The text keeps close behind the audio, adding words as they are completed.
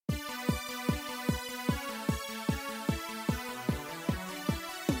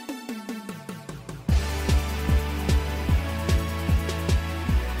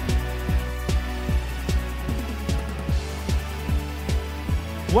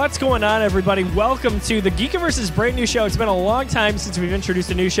What's going on, everybody? Welcome to the Geekiverse's brand new show. It's been a long time since we've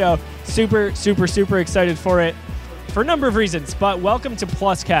introduced a new show. Super excited for it for a number of reasons. But welcome to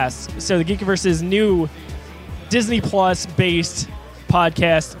PlusCast. So the Geekiverse's new Disney Plus based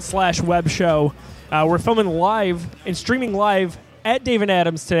podcast / web show. We're filming live and streaming live at Dave and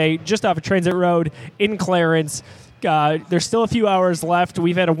Adams today, just off of Transit Road in Clarence. There's still a few hours left.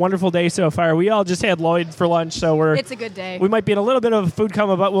 We've had a wonderful day so far. We all just had Lloyd for lunch, so it's a good day. We might be in a little bit of a food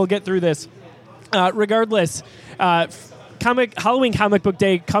coma, but we'll get through this. Regardless, Halloween comic book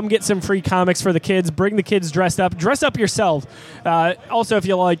day. Come get some free comics for the kids. Bring the kids dressed up. Dress up yourself. Also, if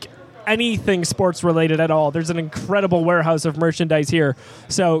you like anything sports related at all, there's an incredible warehouse of merchandise here.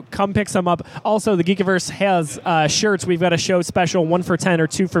 So come pick some up. Also, the Geekiverse has shirts. We've got a show special, 1 for 10 or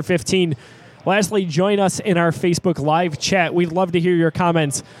 2 for 15. Lastly, join us in our Facebook live chat. We'd love to hear your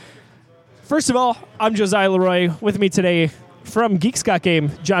comments. First of all, I'm Josiah LeRoy. With me today from Geeks Got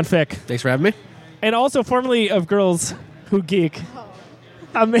Game, John Fick. Thanks for having me. And also formerly of Girls Who Geek.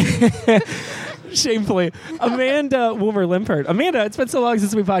 Shamefully. Amanda Woomer Limpert. Amanda, it's been so long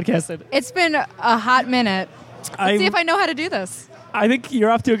since we podcasted. It's been a hot minute. Let's see if I know how to do this. I think you're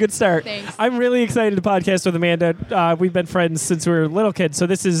off to a good start. Thanks. I'm really excited to podcast with Amanda. We've been friends since we were little kids, so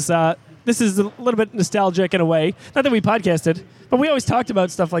this is a little bit nostalgic in a way. Not that we podcasted, but we always talked about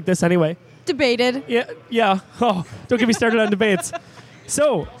stuff like this anyway. Debated. Yeah. Oh, don't get me started on debates.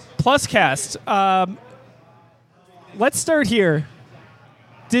 So, PlusCast. Let's start here.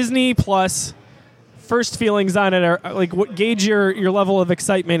 Disney Plus. First feelings on it are gauge your level of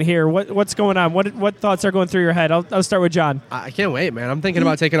excitement here. What's going on? What thoughts are going through your head? I'll start with John. I can't wait, man. I'm thinking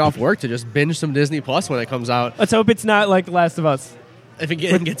about taking off work to just binge some Disney Plus when it comes out. Let's hope it's not like Last of Us. If it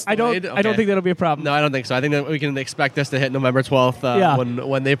gets delayed, I don't think that'll be a problem. No, I don't think so. I think that we can expect this to hit November 12th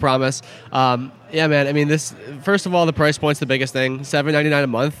when they promise. Man. I mean, this. First of all, the price point's the biggest thing. $7.99 a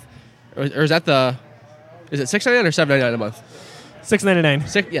month, or is that is it $6.99 or $7.99 a month? $6.99.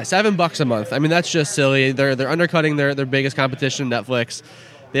 $7 a month. I mean, that's just silly. They're undercutting their biggest competition, Netflix.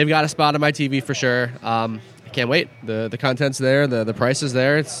 They've got a spot on my TV for sure. I can't wait. The content's there. The price is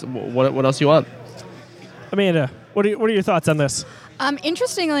there. It's what else you want? Amanda, what are your thoughts on this?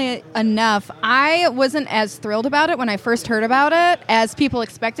 Interestingly enough, I wasn't as thrilled about it when I first heard about it as people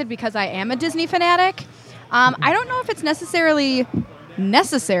expected because I am a Disney fanatic. I don't know if it's necessarily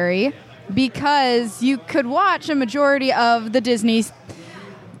necessary because you could watch a majority of the Disney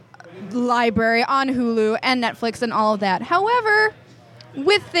library on Hulu and Netflix and all of that. However,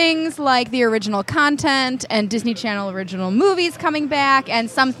 with things like the original content and Disney Channel original movies coming back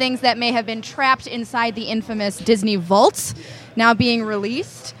and some things that may have been trapped inside the infamous Disney vaults now being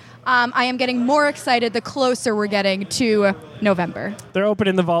released, I am getting more excited the closer we're getting to November. They're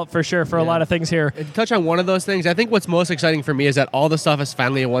opening the vault for sure for a lot of things here. And to touch on one of those things, I think what's most exciting for me is that all the stuff is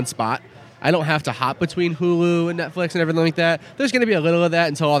finally in one spot. I don't have to hop between Hulu and Netflix and everything like that. There's going to be a little of that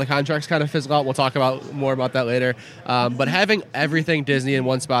until all the contracts kind of fizzle out. We'll talk more about that later. But having everything Disney in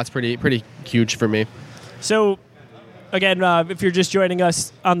one spot's pretty huge for me. So, again, if you're just joining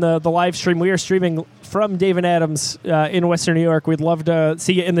us on the live stream, we are streaming from Dave and Adams in Western New York. We'd love to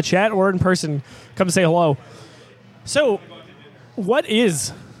see you in the chat or in person. Come say hello. So, what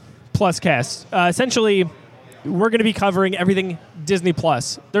is PlusCast? Essentially, we're going to be covering everything Disney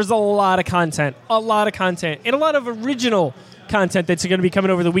Plus. There's a lot of content, and a lot of original content that's going to be coming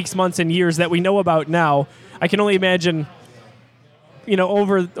over the weeks, months, and years that we know about now. I can only imagine,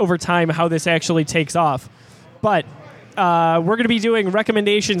 over time how this actually takes off. But we're going to be doing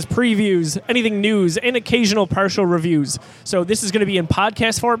recommendations, previews, anything news, and occasional partial reviews. So this is going to be in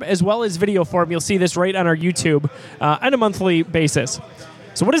podcast form as well as video form. You'll see this right on our YouTube on a monthly basis.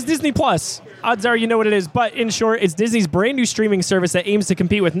 So what is Disney Plus? Odds are you know what it is, but in short, it's Disney's brand new streaming service that aims to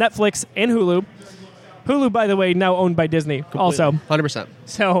compete with Netflix and Hulu. Hulu, by the way, now owned by Disney. Completely. Also. 100%.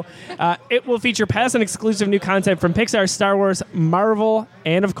 So it will feature past and exclusive new content from Pixar, Star Wars, Marvel,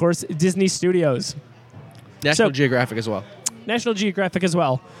 and, of course, Disney Studios. National Geographic as well. National Geographic as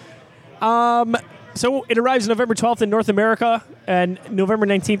well. So it arrives November 12th in North America and November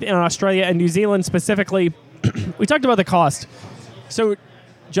 19th in Australia and New Zealand specifically. We talked about the cost. So,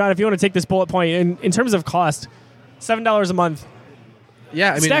 John, if you want to take this bullet point, in terms of cost, $7 a month. Yeah,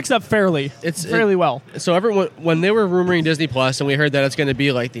 I mean, stacks up fairly well. So everyone, when they were rumoring Disney Plus, and we heard that it's going to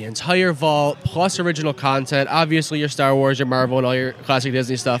be like the entire vault plus original content, obviously your Star Wars, your Marvel, and all your classic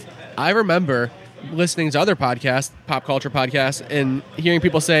Disney stuff. I remember listening to other podcasts, pop culture podcasts, and hearing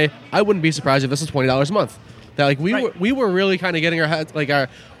people say, "I wouldn't be surprised if this was $20 a month." That we were really kind of getting our heads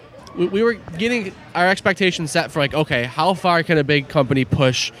we were getting our expectations set for okay, how far can a big company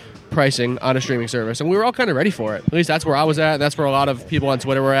push pricing on a streaming service, and we were all kind of ready for it. At least that's where I was at. That's where a lot of people on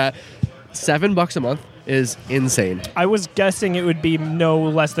Twitter were at. $7 a month is insane. I was guessing it would be no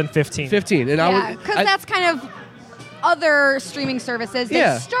less than 15. 15, and Yeah, because that's kind of other streaming services.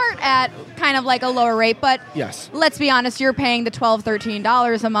 They start at kind of like a lower rate, but yes, let's be honest, you're paying the $12,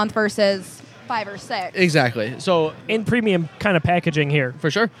 $13 a month versus $5 or $6. Exactly. So in premium kind of packaging here,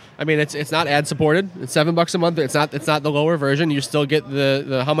 for sure. I mean, it's not ad supported. It's $7 a month. It's not the lower version. You still get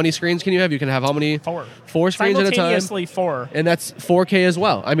the how many screens can you have? You can have how many? Four screens at a time. Simultaneously 4. And that's 4K as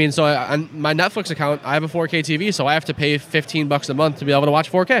well. I mean, so on my Netflix account, I have a 4K TV, so I have to pay $15 a month to be able to watch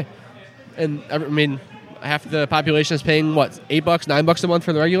 4K. And I mean, half the population is paying what, $8, $9 a month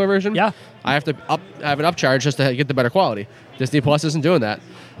for the regular version. Yeah, I have to have an upcharge just to get the better quality. Disney Plus isn't doing that.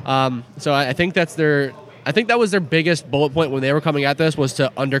 So I think that was their biggest bullet point when they were coming at this, was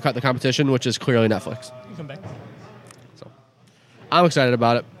to undercut the competition, which is clearly Netflix. You come back. So I'm excited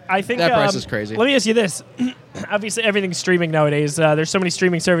about it. I think that price is crazy. Let me ask you this: obviously, everything's streaming nowadays. There's so many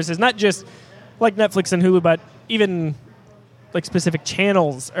streaming services, not just like Netflix and Hulu, but even like specific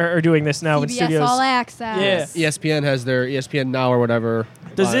channels are doing this now in CBS studios. All Access. Yeah. ESPN has their ESPN Now or whatever.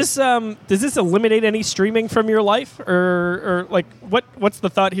 Does this eliminate any streaming from your life, or like what's the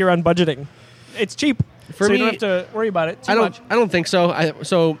thought here on budgeting? It's cheap, for so me, you don't have to worry about it too much. I don't think so. I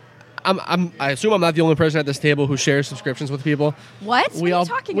assume I'm not the only person at this table who shares subscriptions with people. What? We are you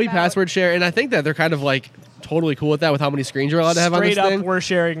talking we about? password share, and I think that they're kind of like totally cool with that, with how many screens you're allowed to have on this Straight up, thing. we're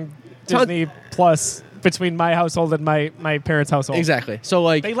sharing Disney Plus between my household and my parents' household. Exactly. So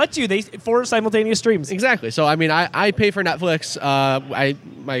like they let you 4 simultaneous streams. Exactly. So I mean, I pay for Netflix.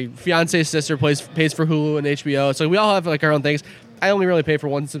 My fiance's sister pays for Hulu and HBO. So we all have like our own things. I only really pay for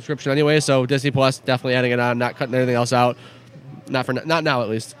one subscription anyway. So Disney Plus, definitely adding it on, not cutting anything else out. Not now at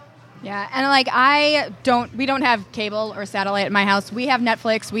least. Yeah, and like we don't have cable or satellite at my house. We have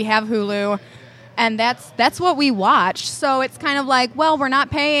Netflix, we have Hulu, and that's what we watch. So it's kind of like, well, we're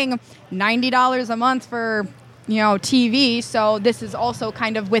not paying $90 a month for, TV, so this is also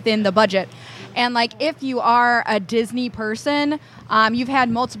kind of within the budget. And like if you are a Disney person, you've had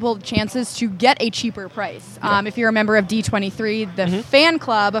multiple chances to get a cheaper price. If you're a member of D23, the fan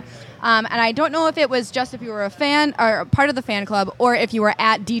club, and I don't know if it was just if you were a fan or part of the fan club, or if you were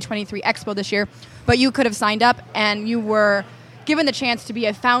at D23 Expo this year, but you could have signed up and you were given the chance to be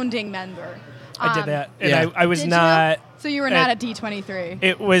a founding member. I did that, and I was not. So you were not at D23.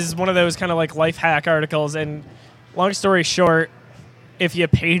 It was one of those kind of like life hack articles, and long story short, if you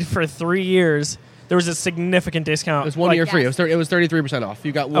paid for 3 years, there was a significant discount. It was 1 year free. It was 33% off.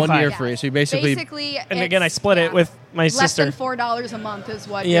 You got 1 year free, so you basically and again, I split it with my sister. Less than $4 a month is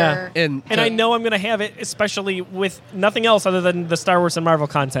what you're... And I know I'm going to have it, especially with nothing else other than the Star Wars and Marvel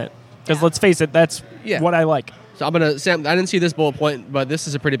content. Because let's face it, that's what I like. So Sam, I didn't see this bullet point, but this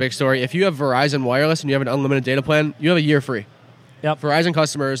is a pretty big story. If you have Verizon Wireless and you have an unlimited data plan, you have a year free. Yep. Verizon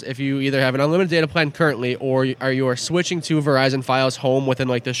customers, if you either have an unlimited data plan currently or you are switching to Verizon Fios Home within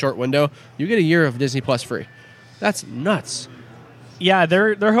like the short window, you get a year of Disney Plus free. That's nuts. Yeah,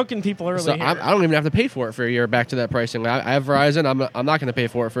 they're hooking people early. So I don't even have to pay for it for a year. Back to that pricing. I have Verizon. I'm not going to pay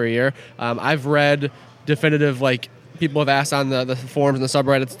for it for a year. I've read definitive, like, people have asked on the forums and the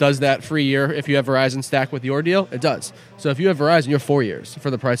subreddits, does that free year if you have Verizon stack with your deal? It does. So if you have Verizon, you have 4 years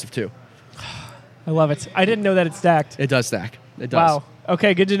for the price of 2. I love it. I didn't know that it stacked. It does stack. It does. Wow.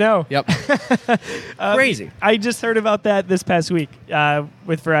 Okay, good to know. Yep. Crazy. I just heard about that this past week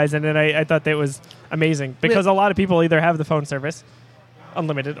with Verizon, and I thought that was amazing because a lot of people either have the phone service,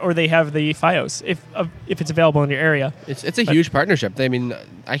 unlimited, or they have the Fios if it's available in your area. It's a huge partnership. I mean,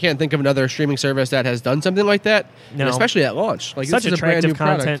 I can't think of another streaming service that has done something like that, and especially at launch. Like, such this is attractive a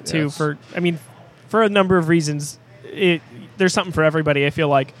brand new content product. too. Yes. For a number of reasons, there's something for everybody. I feel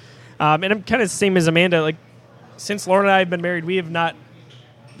like, and I'm kind of the same as Amanda. Like, since Lauren and I have been married, we have not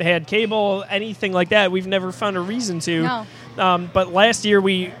had cable, anything like that. We've never found a reason to. No. But last year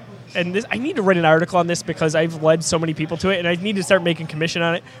I need to write an article on this because I've led so many people to it, and I need to start making commission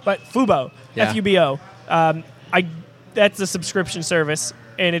on it. But Fubo, Fubo, that's a subscription service,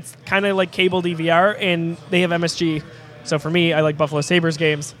 and it's kind of like cable DVR, and they have MSG. So for me, I like Buffalo Sabres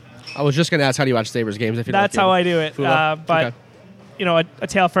games. I was just going to ask, how do you watch Sabres games? If you That's how I do it. But okay. A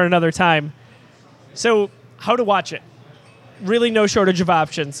tale for another time. So how to watch it? Really no shortage of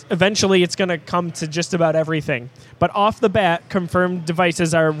options. Eventually, it's going to come to just about everything. But off the bat, confirmed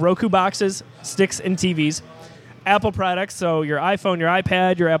devices are Roku boxes, sticks, and TVs. Apple products, so your iPhone, your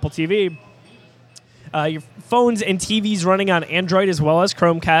iPad, your Apple TV. Your phones and TVs running on Android as well as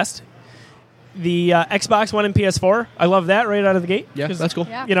Chromecast. The Xbox One and PS4, I love that right out of the gate. Yeah, 'cause, that's cool.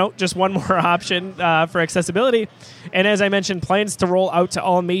 Yeah. Just one more option for accessibility. And as I mentioned, plans to roll out to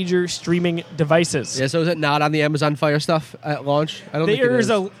all major streaming devices. Yeah, so is it not on the Amazon Fire stuff at launch? I don't think it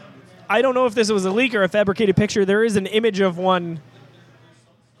is. I don't know if this was a leak or a fabricated picture. There is an image of one,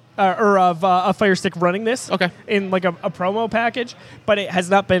 or of a Fire Stick running this. Okay. In like a promo package, but it has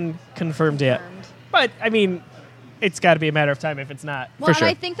not been confirmed yet. But I mean, it's got to be a matter of time if it's not. Well, sure.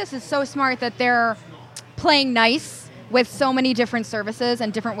 and I think this is so smart that they're playing nice with so many different services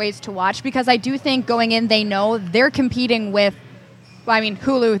and different ways to watch, because I do think going in, they know they're competing with, well, I mean,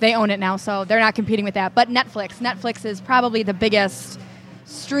 Hulu, they own it now, so they're not competing with that. But Netflix is probably the biggest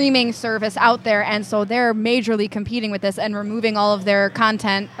streaming service out there, and so they're majorly competing with this and removing all of their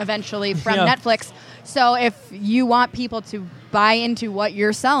content eventually from Netflix. So if you want people to buy into what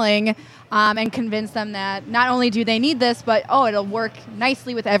you're selling, and convince them that not only do they need this, but it'll work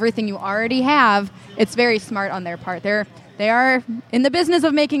nicely with everything you already have. It's very smart on their part. They are in the business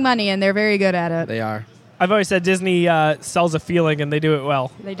of making money, and they're very good at it. They are. I've always said Disney sells a feeling, and they do it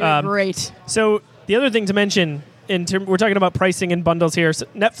well. They do it great. So the other thing to mention, we're talking about pricing and bundles here. So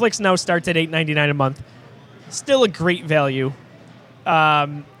Netflix now starts at $8.99 a month. Still a great value.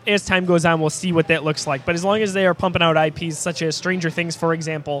 As time goes on, we'll see what that looks like. But as long as they are pumping out IPs such as Stranger Things, for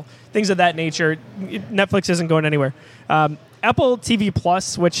example, things of that nature, Netflix isn't going anywhere. Apple TV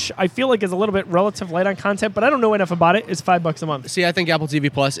Plus, which I feel like is a little bit relative light on content, but I don't know enough about it, is $5 a month. See, I think Apple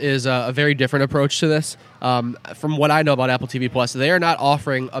TV Plus is a very different approach to this. From what I know about Apple TV Plus, they are not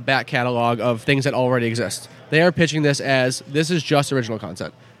offering a back catalog of things that already exist. They are pitching this as this is just original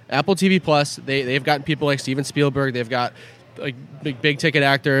content. Apple TV Plus, they've got people like Steven Spielberg, they've got like big ticket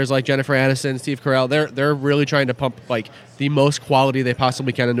actors like Jennifer Aniston, Steve Carell. They're really trying to pump like the most quality they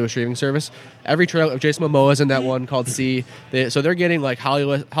possibly can into a streaming service. Every trailer, Jason Momoa's in that one called C. So they're getting like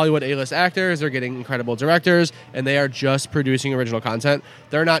Hollywood A-list actors. They're getting incredible directors, and they are just producing original content.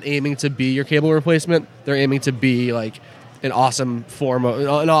 They're not aiming to be your cable replacement. They're aiming to be like an awesome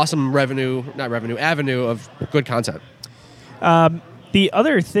avenue of good content. The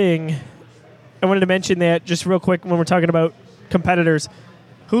other thing I wanted to mention that just real quick when we're talking about competitors,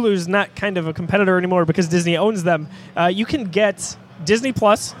 Hulu's not kind of a competitor anymore because Disney owns them. You can get Disney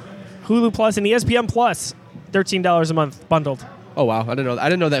Plus, Hulu Plus, and ESPN Plus, $13 a month bundled. Oh wow, I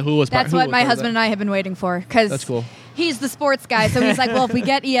didn't know that Hulu was. That's what my husband and I have been waiting for, because that's cool. He's the sports guy, so he's like, well, if we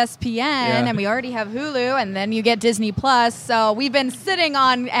get ESPN and we already have Hulu, and then you get Disney Plus, so we've been sitting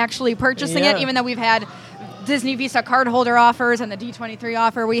on actually purchasing it, even though we've had Disney Visa card holder offers and the D23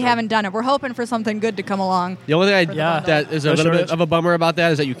 offer. We haven't done it. We're hoping for something good to come along. The only thing that is a little bit of a bummer about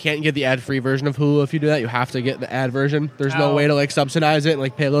that is that you can't get the ad-free version of Hulu if you do that. You have to get the ad version. There's no way to like subsidize it and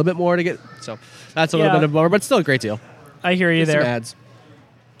like pay a little bit more to get. So that's a little bit of a bummer, but still a great deal. I hear you there. Some ads.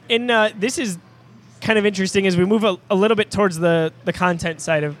 And this is kind of interesting as we move a little bit towards the content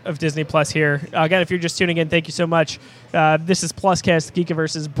side of Disney Plus here. Again, if you're just tuning in, thank you so much. This is PlusCast,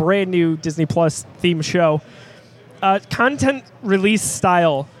 Geekiverse's brand new Disney Plus theme show. Content release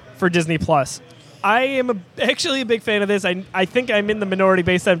style for Disney Plus. I am actually a big fan of this. I think I'm in the minority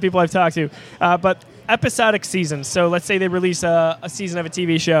based on people I've talked to. But episodic seasons. So let's say they release a season of a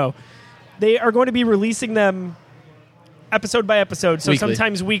TV show. They are going to be releasing them episode by episode. So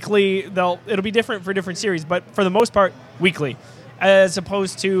sometimes weekly. It'll be different for different series, but for the most part, weekly. As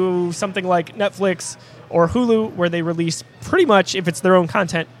opposed to something like Netflix or Hulu, where they release pretty much, if it's their own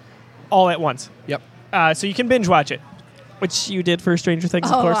content, all at once. Yep. So you can binge watch it, which you did for Stranger Things,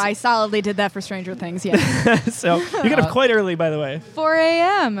 of course. Oh, I solidly did that for Stranger Things, yeah. So you get up quite early, by the way. 4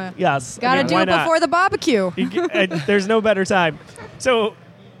 a.m. Yes. Gotta do it before the barbecue. There's no better time. So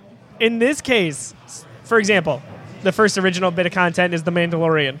in this case, for example, the first original bit of content is The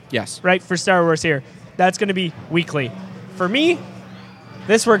Mandalorian. Yes. Right, for Star Wars here. That's going to be weekly. For me,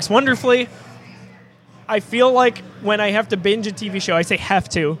 this works wonderfully. I feel like when I have to binge a TV show, I say have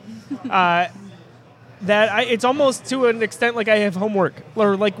to, it's almost to an extent like I have homework.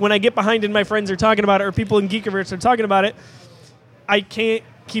 Or like when I get behind and my friends are talking about it or people in Geekiverse are talking about it, I can't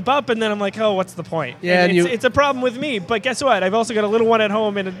keep up, and then I'm like, oh, what's the point? Yeah, and it's a problem with me. But guess what? I've also got a little one at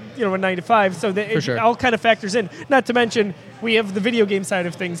home and a 9 to 5, so it all kind of factors in. Not to mention, we have the video game side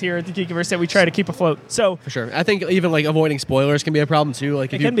of things here at the Geekiverse that we try to keep afloat. So for sure, I think even like avoiding spoilers can be a problem too.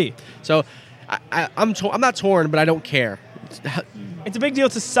 Like it can be. So I'm not torn, but I don't care. It's a big deal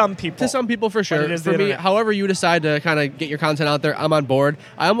to some people. To some people, for sure. For me, however you decide to kind of get your content out there, I'm on board.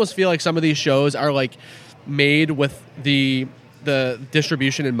 I almost feel like some of these shows are like made with the the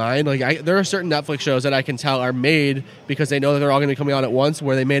distribution in mind. Like there are certain Netflix shows that I can tell are made because they know that they're all going to be coming out at once,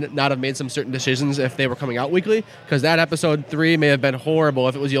 where they may not have made some certain decisions if they were coming out weekly, because that episode 3 may have been horrible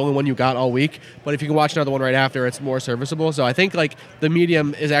if it was the only one you got all week, but if you can watch another one right after, it's more serviceable. So I think like the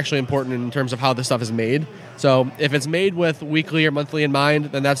medium is actually important in terms of how this stuff is made. So if it's made with weekly or monthly in mind,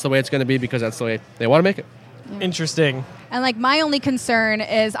 then that's the way it's going to be, because that's the way they want to make it. Interesting. And like my only concern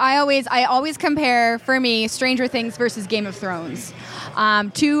is I always compare, for me, Stranger Things versus Game of Thrones.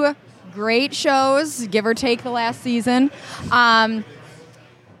 2 great shows, give or take the last season.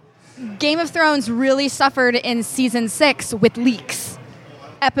 Game of Thrones really suffered in season 6 with leaks.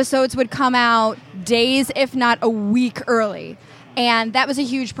 Episodes would come out days, if not a week early. And that was a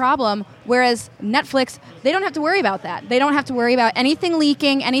huge problem, whereas Netflix, they don't have to worry about that. They don't have to worry about anything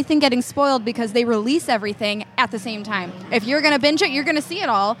leaking, anything getting spoiled, because they release everything at the same time. If you're going to binge it, you're going to see it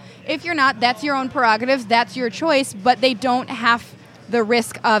all. If you're not, that's your own prerogative, that's your choice, but they don't have the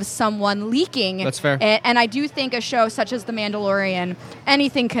risk of someone leaking. That's fair. And I do think a show such as The Mandalorian,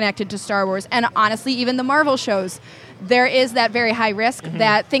 anything connected to Star Wars, and honestly, even the Marvel shows, there is that very high risk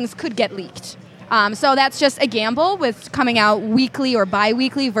that things could get leaked. So that's just a gamble with coming out weekly or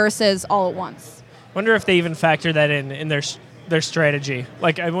bi-weekly versus all at once. Wonder if they even factor that in their strategy.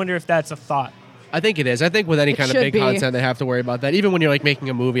 Like, I wonder if that's a thought. I think it is. I think with any kind of big be. content, they have to worry about that. Even when you're like making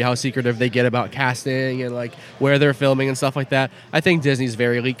a movie, how secretive they get about casting and like where they're filming and stuff like that. I think Disney's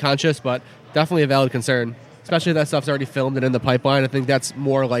very leak conscious, but definitely a valid concern. Especially if that stuff's already filmed and in the pipeline. I think that's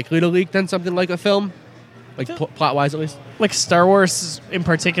more likely to leak than something like a film, like plot-wise at least. Like Star Wars in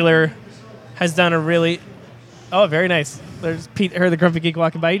particular has done a really... Oh, very nice. There's Pete, heard the Grumpy Geek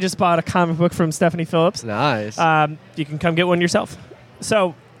walking by. He just bought a comic book from Stephanie Phillips. Nice. You can come get one yourself.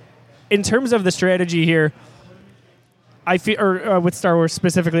 So, in terms of the strategy here, I feel, or with Star Wars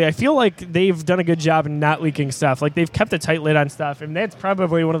specifically, I feel like they've done a good job in not leaking stuff. Like, they've kept a tight lid on stuff, and that's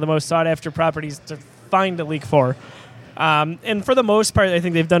probably one of the most sought-after properties to find a leak for. And for the most part, I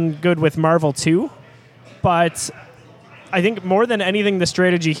think they've done good with Marvel, too. But I think more than anything, the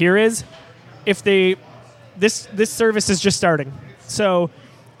strategy here is, if they... This service is just starting. So,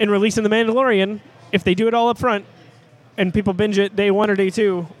 in releasing The Mandalorian, if they do it all up front and people binge it day 1 or day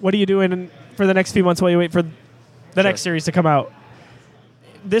 2, what are you doing for the next few months while you wait for the next series to come out?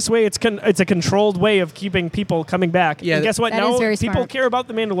 This way, it's a controlled way of keeping people coming back. Yeah, and guess what? Now people care about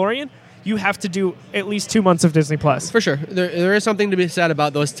The Mandalorian. You have to do at least 2 months of Disney Plus. For sure. There is something to be said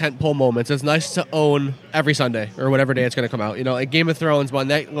about those tentpole moments. It's nice to own every Sunday or whatever day it's going to come out. You know, like Game of Thrones, when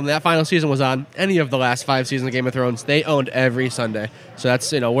that final season was on, any of the last 5 seasons of Game of Thrones, they owned every Sunday. So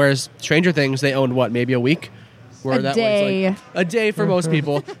that's, whereas Stranger Things, they owned what, maybe a week? Where a day. Was like a day for most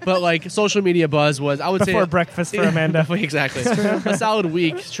people. But like social media buzz was, I would say... Before breakfast for Amanda. Exactly. A solid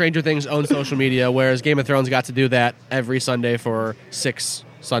week, Stranger Things owned social media, whereas Game of Thrones got to do that every Sunday for 6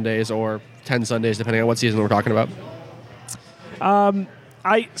 Sundays or 10 Sundays, depending on what season we're talking about. Long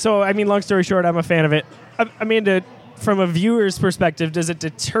story short, I'm a fan of it. Amanda, from a viewer's perspective, does it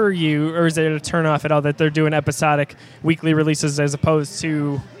deter you, or is it a turn off at all that they're doing episodic weekly releases as opposed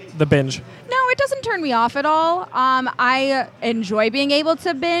to the binge? No, it doesn't turn me off at all. I enjoy being able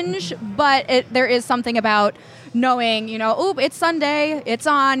to binge, but there is something about knowing, it's Sunday, it's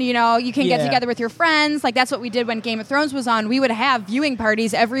on, you can get together with your friends. Like, that's what we did when Game of Thrones was on. We would have viewing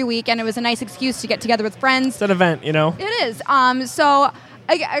parties every week, and it was a nice excuse to get together with friends. It's an event, It is. So,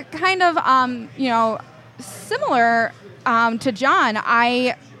 I kind of, similar to John,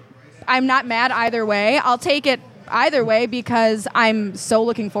 I'm not mad either way. I'll take it either way because I'm so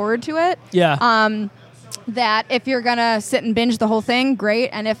looking forward to it. Yeah. That if you're going to sit and binge the whole thing, great.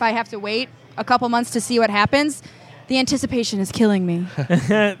 And if I have to wait a couple months to see what happens, the anticipation is killing me.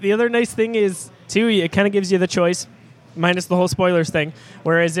 The other nice thing is, too, it kind of gives you the choice, minus the whole spoilers thing.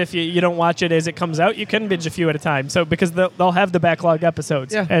 Whereas if you don't watch it as it comes out, you can binge a few at a time. So because they'll have the backlog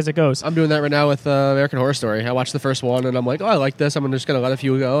episodes as it goes. I'm doing that right now with American Horror Story. I watched the first one and I'm like, oh, I like this. I'm just going to let a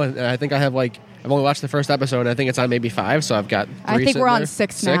few go. And I think I've only watched the first episode. I think it's on maybe 5, so I've got 3. I think we're on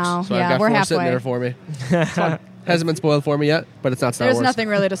 6 now. So I've got 4 halfway. sitting there for me. It's fun. Hasn't been spoiled for me yet, but it's not Star Wars. There's nothing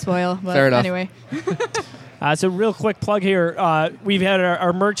really to spoil. But Fair enough. Anyway. So real quick plug here. We've had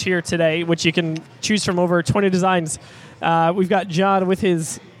our merch here today, which you can choose from over 20 designs. We've got John with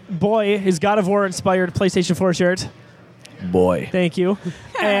his God of War inspired PlayStation 4 shirt. Boy. Thank you.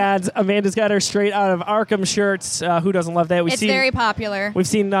 And Amanda's got her Straight Out of Arkham shirts. Who doesn't love that? It's very popular. We've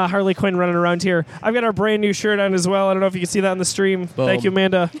seen Harley Quinn running around here. I've got our brand new shirt on as well. I don't know if you can see that on the stream. Boom. Thank you,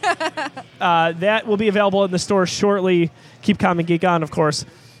 Amanda. That will be available in the store shortly. Keep Comic Geek on, of course.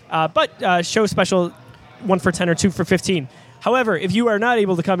 But show special, 1 for 10 or 2 for 15. However, if you are not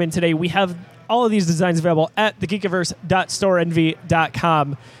able to come in today, we have all of these designs available at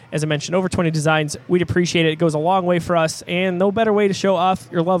thegeekiverse.storenvy.com. As I mentioned, over 20 designs. We'd appreciate it. It goes a long way for us, and no better way to show off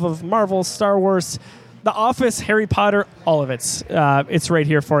your love of Marvel, Star Wars, The Office, Harry Potter, all of it. It's right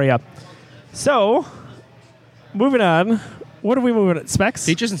here for you. So, moving on. What are we moving at? Specs?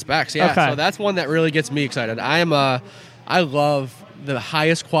 Features and specs, yeah. Okay. So that's one that really gets me excited. I love the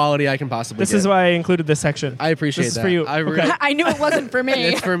highest quality I can possibly This get. is why I included this section. I appreciate this that. Is for you. I really, I knew it wasn't for me.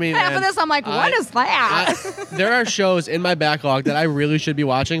 It's for me, Half man. of this, I'm like, what is that? There are shows in my backlog that I really should be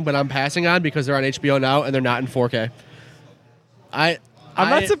watching, but I'm passing on because they're on HBO now and they're not in 4K. I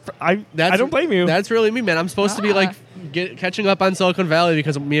don't blame you. That's really me, man. I'm supposed to be like catching up on Silicon Valley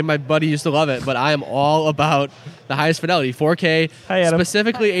because me and my buddy used to love it, but I am all about the highest fidelity. 4K, Hi, Adam.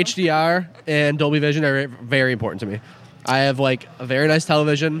 specifically HDR and Dolby Vision are very important to me. I have like a very nice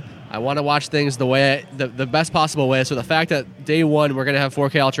television. I want to watch things the best possible way. So the fact that day one we're going to have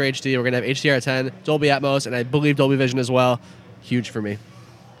 4K Ultra HD, we're going to have HDR10, Dolby Atmos, and I believe Dolby Vision as well, huge for me.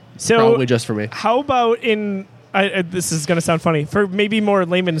 So Probably just for me. How about this is going to sound funny, for maybe more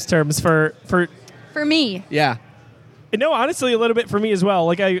layman's terms, for me. Yeah. no, honestly, a little bit for me as well.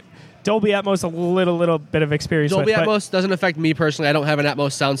 Like Dolby Atmos, a little bit of experience Dolby with. Atmos doesn't affect me personally. I don't have an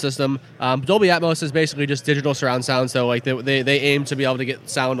Atmos sound system. Dolby Atmos is basically just digital surround sound. So like they aim to be able to get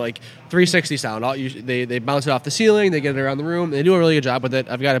sound like 360 sound. They bounce it off the ceiling. They get it around the room. They do a really good job with it.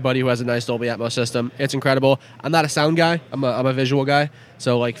 I've got a buddy who has a nice Dolby Atmos system. It's incredible. I'm not a sound guy. I'm a visual guy.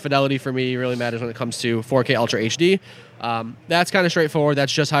 So like fidelity for me really matters when it comes to 4K Ultra HD. That's kind of straightforward.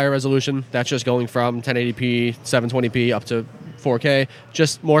 That's just higher resolution. That's just going from 1080p, 720p up to 4K,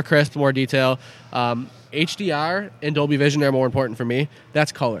 just more crisp, more detail. HDR and Dolby Vision are more important for me.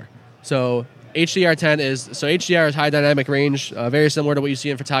 That's color. So HDR is high dynamic range, very similar to what you see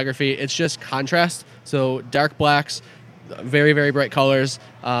in photography. It's just contrast. So dark blacks, very, very bright colors.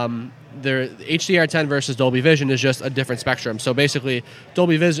 HDR10 versus Dolby Vision is just a different spectrum. So basically,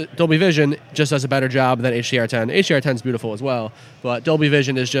 Dolby Vision just does a better job than HDR10. HDR10 is beautiful as well, but Dolby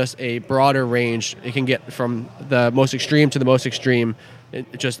Vision is just a broader range. It can get from the most extreme to the most extreme,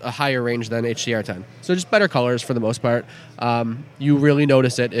 just a higher range than HDR10. So just better colors for the most part. You really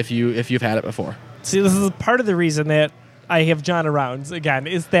notice it if you've had it before. See, this is part of the reason that I have John around again,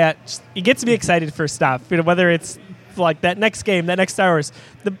 is that it gets me excited for stuff. Whether it's like that next game, that next Star Wars,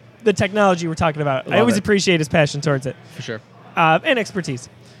 the technology we're talking about. I always appreciate his passion towards it. For sure. And expertise.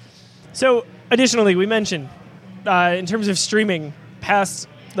 So, additionally, we mentioned, in terms of streaming past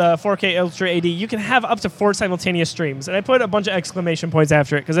the 4K Ultra AD, you can have up to 4 simultaneous streams. And I put a bunch of exclamation points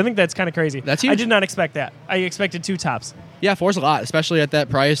after it because I think that's kind of crazy. That's huge. I did not expect that. I expected 2 tops. Yeah, 4's a lot, especially at that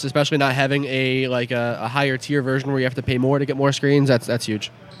price, especially not having a higher tier version where you have to pay more to get more screens. That's huge.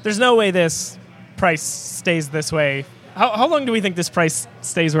 There's no way this price stays this way. How long do we think this price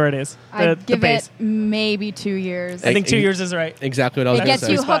stays where it is? I'd give base? it maybe 2 years. I think 2 years is right. Exactly what I was It going to gets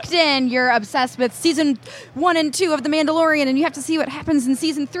say. you hooked in. You're obsessed with season 1 and 2 of The Mandalorian, and you have to see what happens in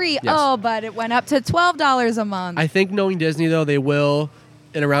season 3. Yes. Oh, but it went up to $12 a month. I think knowing Disney, though, they will,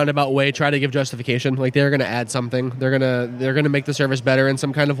 in a roundabout way, try to give justification. Like they're going to add something. They're gonna make the service better in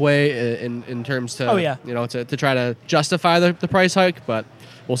some kind of way in terms to to try to justify the price hike. But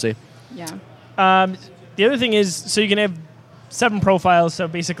we'll see. Yeah. The other thing is, so you can have 7 profiles, so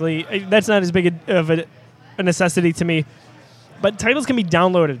basically that's not as big of a necessity to me. But titles can be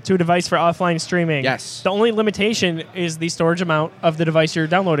downloaded to a device for offline streaming. Yes. The only limitation is the storage amount of the device you're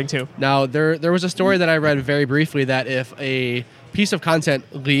downloading to. Now, there was a story that I read very briefly that if a piece of content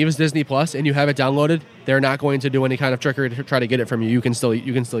leaves Disney Plus and you have it downloaded, they're not going to do any kind of trickery to try to get it from you. You can still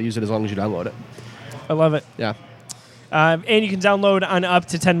use it as long as you download it. I love it. Yeah. And you can download on up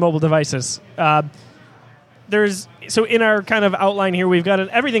to 10 mobile devices. So in our kind of outline here, we've got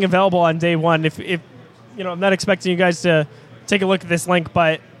everything available on day one. If I'm not expecting you guys to take a look at this link,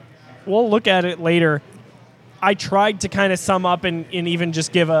 but we'll look at it later. I tried to kind of sum up and even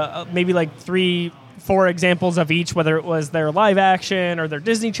just give maybe like 3-4 examples of each, whether it was their live action or their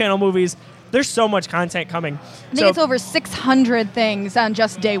Disney Channel movies. There's so much content coming. I think it's over 600 things on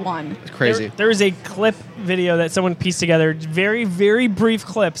just day one. It's crazy. There is a clip video that someone pieced together, very, very brief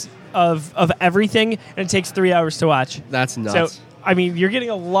clips of everything, and it takes 3 hours to watch. That's nuts. So, I mean, you're getting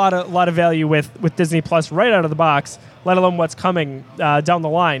a lot of value with Disney Plus right out of the box, let alone what's coming down the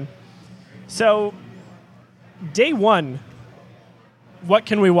line. So, day one, what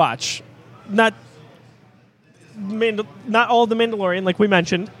can we watch? Not all of The Mandalorian, like we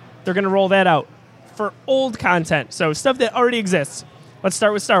mentioned. They're going to roll that out. For old content, so stuff that already exists, let's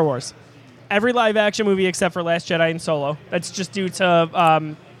start with Star Wars. Every live-action movie except for Last Jedi and Solo. That's just due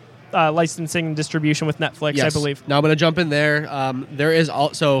to licensing and distribution with Netflix, Yes. I believe. Now I'm going to jump in there. There is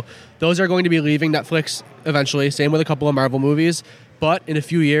also those are going to be leaving Netflix eventually. Same with a couple of Marvel movies. But in a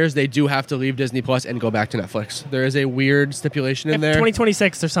few years, they do have to leave Disney Plus and go back to Netflix. There is a weird stipulation in there.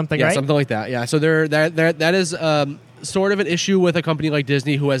 2026 or something, Yeah, right? something like that. Yeah, so that is sort of an issue with a company like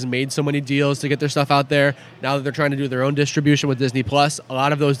Disney who has made so many deals to get their stuff out there. Now that they're trying to do their own distribution with Disney Plus, a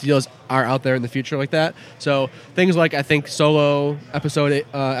lot of those deals are out there in the future like that. So things like I think Solo episode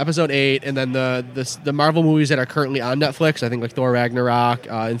 8, and then the Marvel movies that are currently on Netflix. I think like Thor Ragnarok,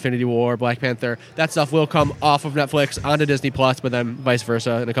 Infinity War, Black Panther. That stuff will come off of Netflix onto Disney Plus, but then vice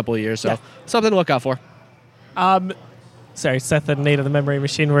versa in a couple of years. So something to look out for. Sorry, Seth and Nate of the Memory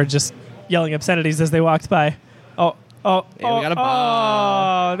Machine were just yelling obscenities as they walked by. Oh, we got a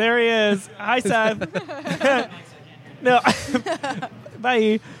ball. Oh, there he is. Hi, Seth. No.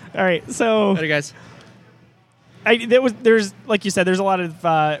 Bye. All right, so Later, guys. there's like you said, there's a lot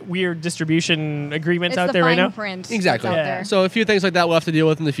of weird distribution agreements It's out the there right fine now. print Exactly. that's out Yeah. there. So a few things like that we'll have to deal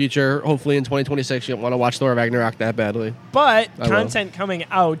with in the future. Hopefully in 2026 you don't want to watch Thor Ragnarok that badly. But I will. content coming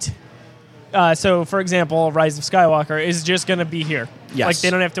out. So, for example, Rise of Skywalker is just going to be here. Yes. Like, they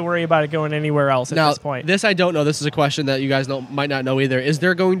don't have to worry about it going anywhere else at Now, this point. this I don't know. This is a question that you guys might not know either. Is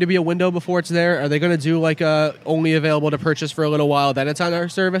there going to be a window before it's there? Are they going to do like a only available to purchase for a little while, then it's on our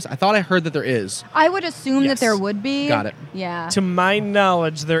service? I thought I heard that there is. I would assume Yes. that there would be. Got it. Yeah. To my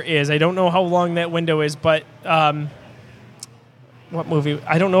knowledge, there is. I don't know how long that window is, but what movie?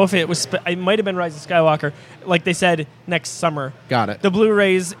 I don't know if it was. It might have been Rise of Skywalker. Like they said, next summer. Got it. The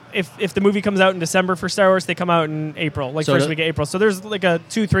Blu-rays, if the movie comes out in December for Star Wars, they come out in April, like So first the- week of April. So there's like a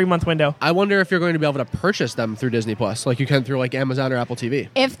 2-3 month window. I wonder if you're going to be able to purchase them through Disney Plus, like you can through like Amazon or Apple TV.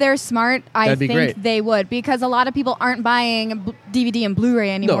 If they're smart, I That'd be think great. they would, because a lot of people aren't buying DVD and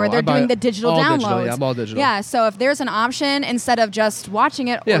Blu-ray anymore. No, They're I buy doing the digital all downloads. digital, yeah, I'm all digital. Yeah, so if there's an option instead of just watching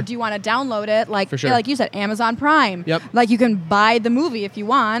it, Yeah. or do you want to download it, like For sure. like you said, Amazon Prime. Yep. Like you can buy the movie if you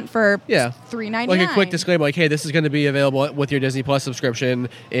want for Yeah. $3.99. Like a quick disclaimer, like, hey, this is going to be available with your Disney Plus subscription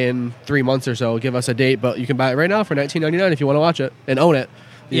in 3 months or so. Give us a date, but you can buy it right now for $19.99 if you want to watch it and own it.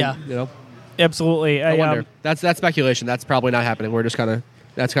 Yeah. You know, Absolutely. I wonder. That's speculation. That's probably not happening. We're just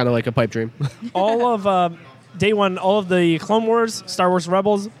that's kind of like a pipe dream. all of day one, all of the Clone Wars, Star Wars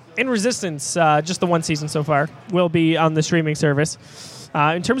Rebels, and Resistance, just the one season so far, will be on the streaming service.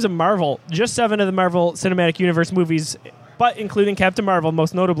 In terms of Marvel, just 7 of the Marvel Cinematic Universe movies, but including Captain Marvel,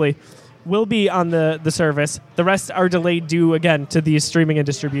 most notably, will be on the service. The rest are delayed due, again, to these streaming and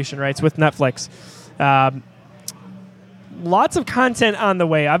distribution rights with Netflix. Lots of content on the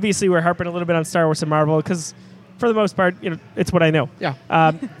way. Obviously, we're harping a little bit on Star Wars and Marvel because, for the most part, it's what I know.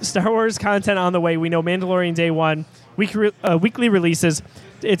 Yeah. Star Wars content on the way. We know Mandalorian Day 1, weekly releases.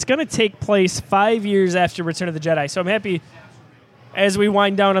 It's going to take place 5 years after Return of the Jedi. So I'm happy as we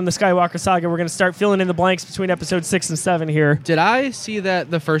wind down on the Skywalker saga, we're going to start filling in the blanks between episodes 6 and 7 here. Did I see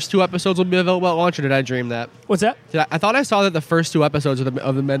that the first 2 episodes will be available at launch, or did I dream that? What's that? I thought I saw that the first 2 episodes of the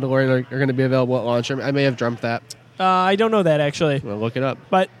Mandalorian are going to be available at launch. I may have dreamt that. I don't know that, actually. Well, look it up.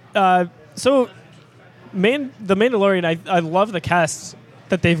 But, so, the Mandalorian, I love the cast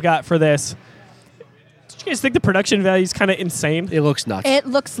that they've got for this. Do you guys think the production value is kind of insane? It looks nuts. It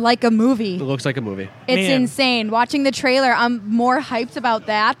looks like a movie. It looks like a movie. It's Man. insane. Watching the trailer, I'm more hyped about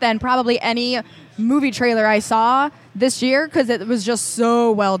that than probably any movie trailer I saw this year because it was just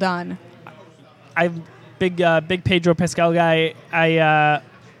so well done. I'm big Pedro Pascal guy. I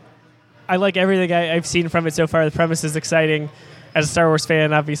like everything I've seen from it so far. The premise is exciting. As a Star Wars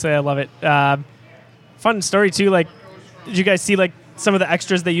fan, obviously, I love it. Fun story too. Like, did you guys see like some of the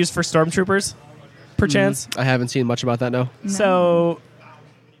extras they used for stormtroopers? Perchance. I haven't seen much about that, no. So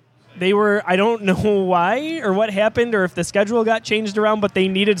they were. I don't know why or what happened or if the schedule got changed around, but they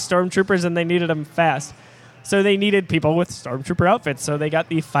needed stormtroopers and they needed them fast. So they needed people with stormtrooper outfits. So they got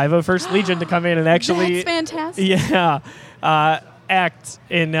the 501st Legion to come in and actually, That's fantastic. yeah, act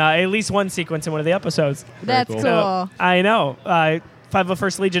in at least one sequence in one of the episodes. That's cool. cool. So, I know.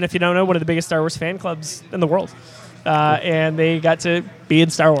 501st Legion, if you don't know, one of the biggest Star Wars fan clubs in the world. And they got to be in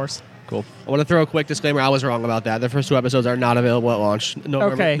Star Wars. Cool. I want to throw a quick disclaimer. I was wrong about that. The first 2 episodes are not available at launch.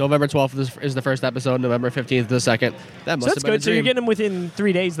 Okay. November 12th is the first episode. November 15th is the second. That must So that's have been good. So you're getting them within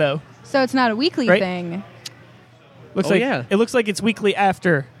 3 days, though. So it's not a weekly Right. thing. Looks Oh, like yeah. it looks like it's weekly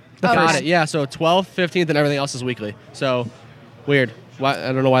after the Oh, Got first. it. Yeah. So 12th, 15th, and everything else is weekly. So weird. Why,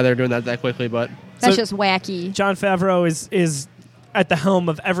 I don't know why they're doing that quickly, but That's So- just wacky. Jon Favreau is at the helm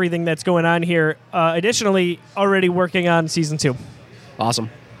of everything that's going on here. Additionally, already working on season 2. awesome.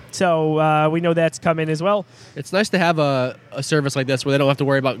 So we know that's coming as well. It's nice to have a service like this where they don't have to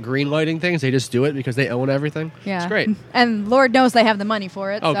worry about green lighting things. They just do it because they own everything. Yeah. It's great. And Lord knows they have the money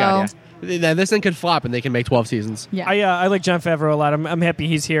for it. Oh, so. God, yeah. This thing could flop and they can make 12 seasons. Yeah. I like Jon Favreau a lot. I'm happy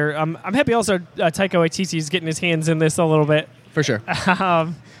he's here. I'm happy also Taika Waititi's getting his hands in this a little bit. For sure.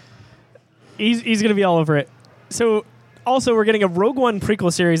 He's going to be all over it. So also we're getting a Rogue One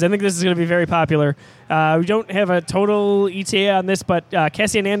prequel series. I think this is going to be very popular. We don't have a total ETA on this, but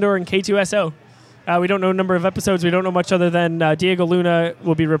Cassian Andor and K2SO. We don't know a number of episodes. We don't know much other than Diego Luna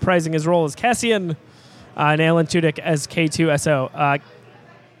will be reprising his role as Cassian and Alan Tudyk as K2SO.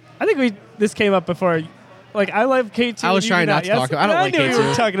 I think this came up before. Like, I love K2. I was trying not to talk. I don't like K2. You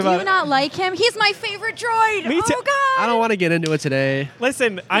were talking Do about you not like him? He's my favorite droid. Me too. Oh, God. I don't want to get into it today.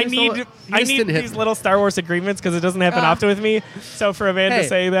 Listen, I need didn't hit these me. little Star Wars agreements because it doesn't happen often with me. So for a man to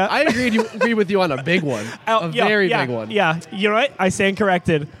say that, I agree with you on a big one. Very big one. Yeah, you know what? I stand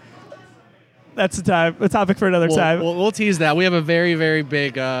corrected. That's a topic for another time. We'll tease that. We have a very, very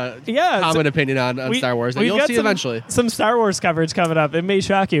big common opinion on Star Wars that you'll see eventually. Some Star Wars coverage coming up. It may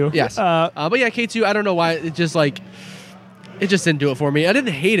shock you. Yes. But yeah, K2, I don't know why. It just didn't do it for me. I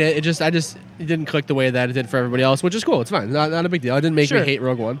didn't hate it. It didn't click the way that it did for everybody else, which is cool. It's fine. Not a big deal. It didn't make me hate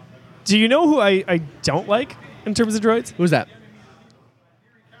Rogue One. Do you know who I don't like in terms of droids? Who's that?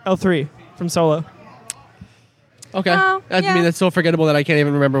 L3 from Solo. Oh, Okay. I mean, that's so forgettable that I can't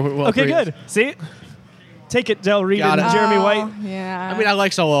even remember who Okay, L3 is. good. See? Take it, Del Reed Got and it. Jeremy White. Yeah. I mean, I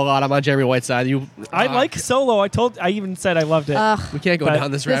like Solo a lot. I'm on Jeremy White's side. I like Solo. I even said I loved it. We can't go But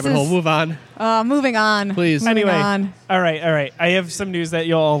down this this rabbit hole. is- Move on. Moving on. Please. Moving Anyway, on. all right. I have some news that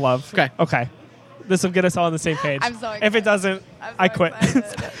you'll all love. Okay. This will get us all on the same page. I'm so If excited. it doesn't, I'm so I quit.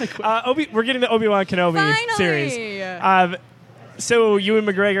 excited. We're getting the Obi-Wan Kenobi Finally! series. So Ewan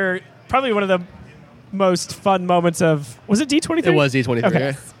McGregor, probably one of the most fun moments of, was it D23? It was D23. Okay.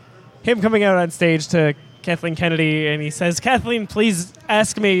 Right? Him coming out on stage to Kathleen Kennedy, and he says, Kathleen, please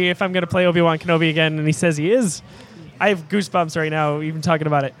ask me if I'm going to play Obi-Wan Kenobi again. And he says he is. I have goosebumps right now, even talking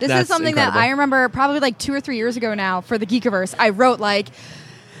about it. This That's is something incredible. that I remember probably like 2 or 3 years ago now for the Geekiverse. I wrote like,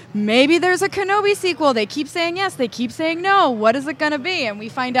 maybe there's a Kenobi sequel. They keep saying yes. They keep saying no. What is it going to be? And we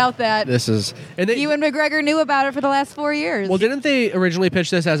find out that Ewan McGregor knew about it for the last 4 years. Well, didn't they originally pitch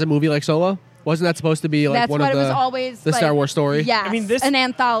this as a movie like Solo? Wasn't that supposed to be like That's one what of it was the always the like, Star Wars story? Yes, I mean, this- an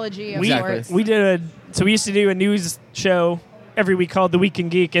anthology of sorts. We used to do a news show every week called The Week in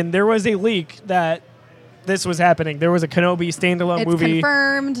Geek, and there was a leak that this was happening. There was a Kenobi standalone It's movie.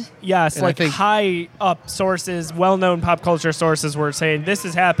 confirmed. Yes, And I like think- high up sources, well-known pop culture sources were saying this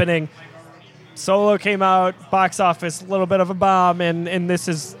is happening. Solo came out, box office, a little bit of a bomb, and this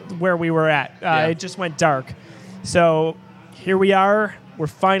is where we were at. It just went dark. So here we are. We're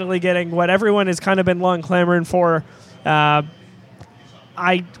finally getting what everyone has kind of been long clamoring for.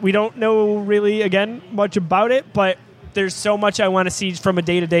 We don't know really, again, much about it, but there's so much I want to see from a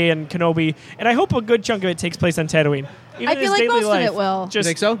day-to-day in Kenobi, and I hope a good chunk of it takes place on Tatooine. Even I in feel his like daily most of life, it will. You Just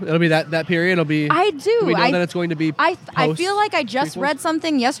think so? It'll be that period. It'll be. I do. Do we know that it's going to be. I post feel like I just prequel? read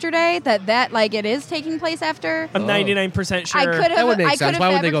something yesterday that like it is taking place after. I'm 99% sure. I could That have would make I could sense. have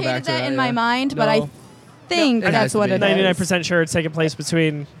Why would they go fabricated back to that in that? my Yeah. mind, but No. I think No, it that's has to what be. it is. 99% sure it's taking place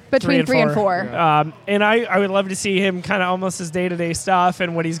between Between 3 and 4. And I would love to see him kind of almost his day-to-day stuff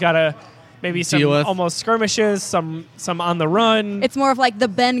and what he's got to maybe some Deal with. almost skirmishes, some on the run. It's more of like the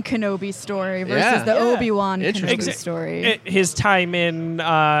Ben Kenobi story versus Yeah. the Yeah. Obi-Wan Interesting. Kenobi story. His time in,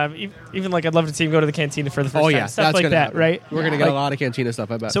 even like I'd love to see him go to the cantina for the first Oh time. yeah, Stuff that's like gonna that, happen. right? We're gonna get Like, a lot of Cantina stuff.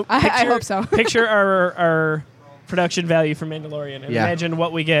 I bet. So I picture, hope so. Picture our production value for Mandalorian and Yeah. imagine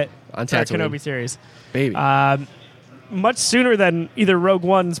what we get On for our Tatooine. Kenobi series. baby. Much sooner than either Rogue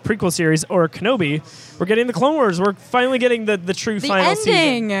One's prequel series or Kenobi, we're getting the Clone Wars. We're finally getting the true The final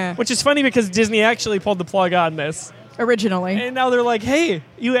ending. season. Which is funny because Disney actually pulled the plug on this. Originally. And now they're like, hey,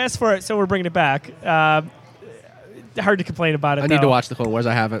 you asked for it, so we're bringing it back. Hard to complain about it, I need to though. watch the Clone Wars.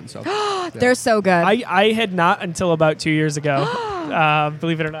 I haven't. So They're so good. I had not until about 2 years ago.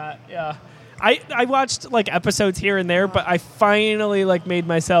 Believe it or not. Yeah. I watched like episodes here and there, but I finally like made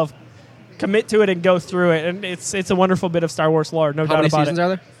myself commit to it and go through it, and it's a wonderful bit of Star Wars lore, no how doubt many about seasons it.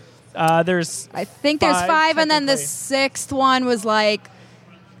 are there? There's I think there's 5, and then the technically. 6th one was like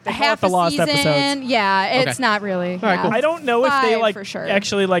They call it half the a lost season. episodes. Yeah, it's Okay. not really. right, yeah. cool. I don't know if they 5 like for sure.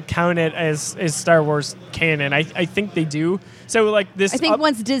 actually like count it as Star Wars canon. I think they do. So like this. I think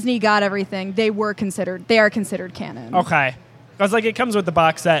once Disney got everything, they are considered canon. Okay, because like it comes with the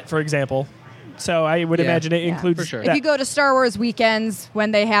box set, for example. So I would imagine it includes for sure. If you go to Star Wars weekends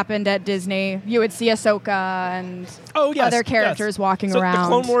when they happened at Disney, you would see Ahsoka and other characters walking around. The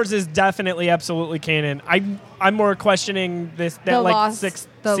Clone Wars is definitely absolutely canon. I'm more questioning sixth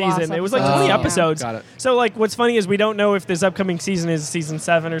season. It was like 20 episodes. Got it. So like what's funny is we don't know if this upcoming season is season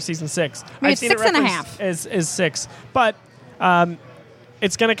 7 or season 6. Maybe it's 6.5. Is 6. But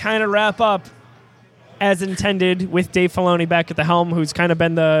it's going to kind of wrap up as intended with Dave Filoni back at the helm, who's kind of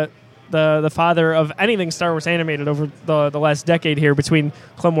been the father of anything Star Wars animated over the last decade here between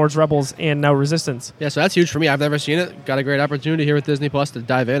Clone Wars, Rebels, and now Resistance. Yeah, so that's huge for me. I've never seen it. Got a great opportunity here with Disney Plus to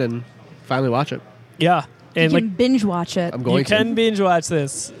dive in and finally watch it. Yeah. And you can binge watch it. I'm going to. You can binge watch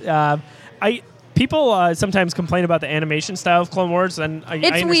this. People sometimes complain about the animation style of Clone Wars, and I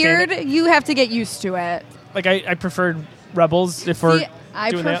it's understand weird. You have to get used to it. Like I preferred Rebels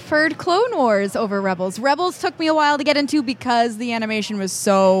I preferred Clone Wars over Rebels. Rebels took me a while to get into because the animation was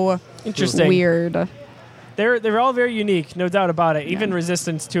so interesting, weird. They're all very unique, no doubt about it. Even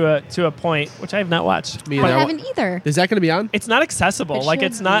Resistance to a point, which I have not watched. I haven't either. Is that going to be on? It's not accessible.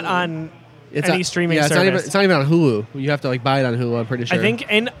 It's not on any streaming service. It's not even on Hulu. You have to buy it on Hulu, I'm pretty sure. I think,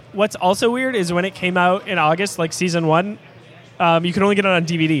 and what's also weird is when it came out in August, like season 1, you could only get it on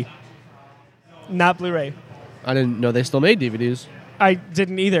DVD, not Blu-ray. I didn't know they still made DVDs. I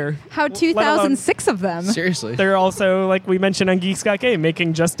didn't either. How 2006 of them? Seriously. They're also, like we mentioned on Geeks Got Game,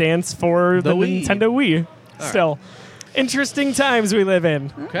 making Just Dance for the Nintendo Wii. Still. Interesting times we live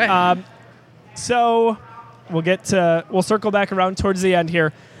in. Okay. So we'll circle back around towards the end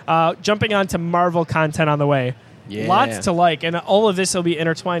here. Jumping on to Marvel content on the way. Yeah. Lots to like, and all of this will be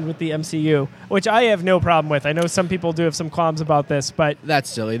intertwined with the MCU, which I have no problem with. I know some people do have some qualms about this, but that's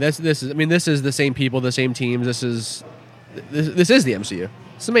silly. This is the same people, the same teams. This is the MCU.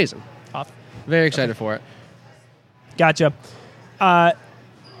 It's amazing. Very excited for it. Gotcha.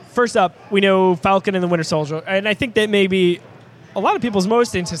 First up, we know Falcon and the Winter Soldier, and I think that may be a lot of people's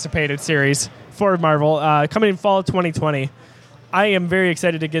most anticipated series for Marvel, coming in fall of 2020. I am very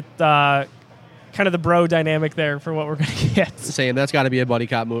excited to get kind of the bro dynamic there for what we're going to get. Same. That's got to be a buddy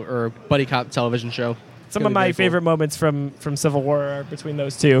cop or buddy cop television show. Some of my favorite moments from Civil War are between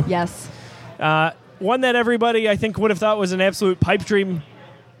those two. Yes. One that everybody, I think, would have thought was an absolute pipe dream,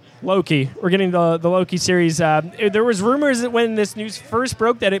 Loki. We're getting the Loki series. There was rumors that when this news first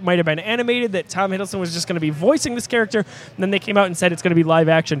broke that it might have been animated, that Tom Hiddleston was just going to be voicing this character, and then they came out and said it's going to be live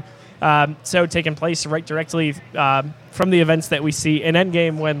action. So taking place right directly from the events that we see in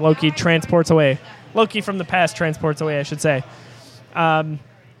Endgame when Loki transports away. Loki from the past transports away, I should say.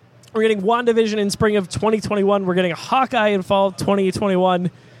 We're getting WandaVision in spring of 2021. We're getting a Hawkeye in fall of 2021.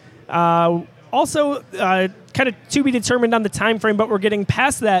 Also, kind of to be determined on the time frame, but we're getting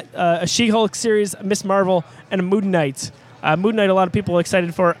past that, a She-Hulk series, a Miss Marvel, and a Moon Knight. Moon Knight, a lot of people are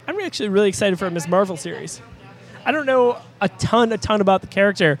excited for. I'm actually really excited for a Miss Marvel series. I don't know a ton about the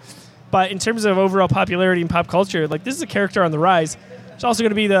character, but in terms of overall popularity and pop culture, like this is a character on the rise. It's also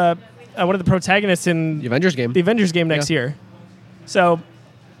going to be the one of the protagonists in the Avengers game next year. So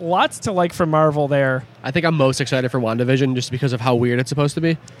lots to like from Marvel there. I think I'm most excited for WandaVision just because of how weird it's supposed to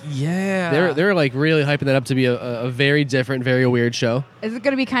be. Yeah. They're like really hyping that up to be a very different, very weird show. Is it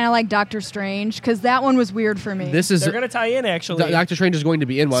going to be kind of like Doctor Strange? Because that one was weird for me. They're going to tie in, actually. Doctor Strange is going to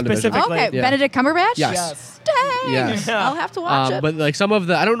be in WandaVision. Specifically. Okay, yeah. Benedict Cumberbatch? Yes. Dang. Yes. Yeah. I'll have to watch it. But like some of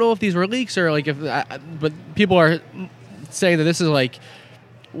I don't know if these were leaks or like but people are saying that this is like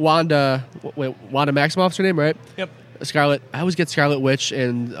Wanda Maximoff's her name, right? Yep. Scarlet. I always get Scarlet Witch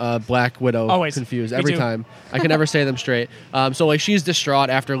and Black Widow confused every time. I can never say them straight. So like she's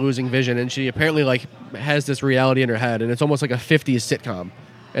distraught after losing Vision, and she apparently like has this reality in her head, and it's almost like a 50s sitcom,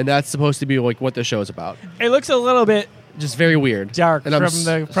 and that's supposed to be like what the show's about. It looks a little bit just very weird, dark and from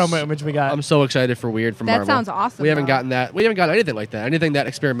the promo image we got. I'm so excited for weird from Marvel. That sounds awesome. We haven't gotten that. We haven't got anything like that. Anything that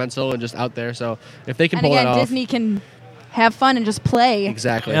experimental and just out there. So if they can pull that off, Disney can have fun and just play.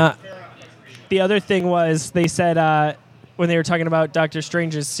 Exactly. Yeah. The other thing was they said when they were talking about Doctor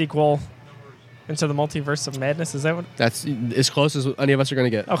Strange's sequel into the Multiverse of Madness, is that what? That's as close as any of us are going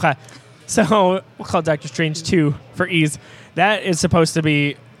to get. Okay. So we'll call it Doctor Strange 2 for ease. That is supposed to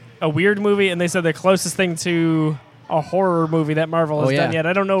be a weird movie, and they said the closest thing to a horror movie that Marvel has done yet.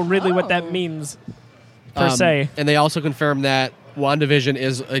 I don't know really what that means per se. And they also confirmed that WandaVision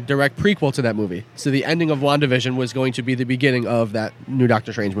is a direct prequel to that movie. So the ending of WandaVision was going to be the beginning of that new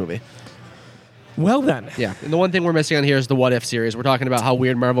Doctor Strange movie. Well then. Yeah. And the one thing we're missing on here is the What If series. We're talking about how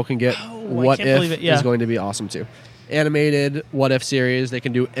weird Marvel can get. What If is going to be awesome too. Animated What If series. They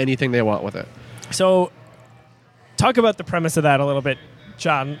can do anything they want with it. So talk about the premise of that a little bit,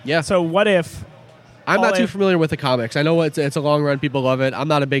 John. Yeah. So what if I'm not too familiar with the comics. I know it's a long run. People love it. I'm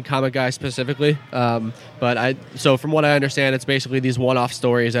not a big comic guy specifically, so from what I understand, it's basically these one-off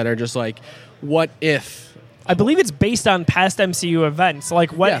stories that are just like, what if? I believe it's based on past MCU events.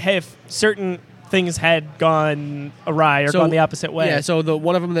 Like, what if certain things had gone awry or gone the opposite way? Yeah, so the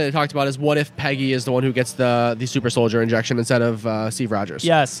one of them that they talked about is what if Peggy is the one who gets the super soldier injection instead of Steve Rogers?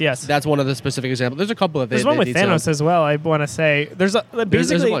 Yes. That's one of the specific examples. There's a couple of There's one with Thanos as well, I want to say. There's a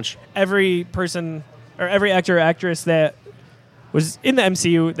bunch. Every person or every actor or actress that was in the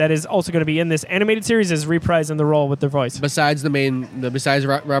MCU that is also going to be in this animated series is reprising the role with their voice. Besides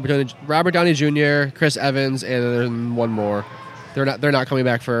Robert Downey Jr., Chris Evans, and then one more. They're not coming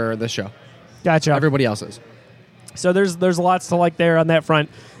back for this show. Gotcha. Everybody else is. So there's lots to like there on that front.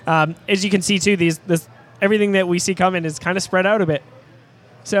 As you can see too, everything that we see coming is kind of spread out a bit.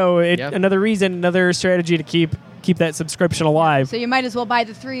 So another strategy to keep that subscription alive. So you might as well buy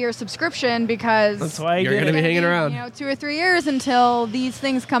the 3-year subscription because that's why you're going to be hanging around. 2 or 3 years until these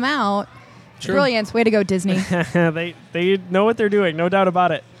things come out. True. Brilliance. Way to go, Disney. They know what they're doing, no doubt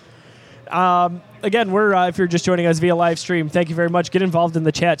about it. Again, we're if you're just joining us via live stream, thank you very much. Get involved in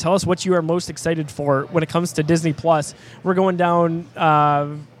the chat. Tell us what you are most excited for when it comes to Disney Plus. We're going down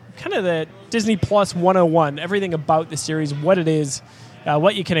kind of the Disney Plus 101, everything about the series, what it is,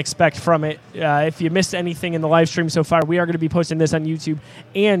 what you can expect from it. If you missed anything in the live stream so far, we are going to be posting this on YouTube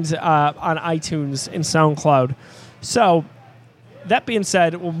and on iTunes and SoundCloud. So that being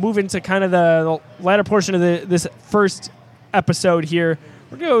said, we'll move into kind of the latter portion of this first episode here.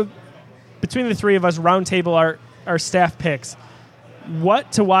 We're going to between the three of us, roundtable our staff picks.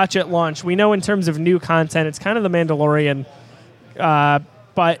 What to watch at launch? We know in terms of new content, it's kind of The Mandalorian.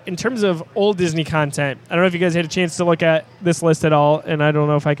 But in terms of old Disney content, I don't know if you guys had a chance to look at this list at all, and I don't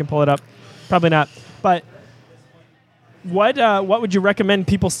know if I can pull it up. Probably not. But what would you recommend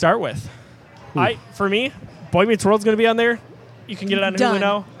people start with? For me, Boy Meets World's going to be on there. You can get it on Hulu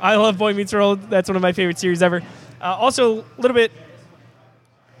now. I love Boy Meets World. That's one of my favorite series ever. Also, a little bit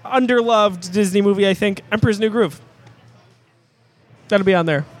underloved Disney movie, I think, Emperor's New Groove. That'll be on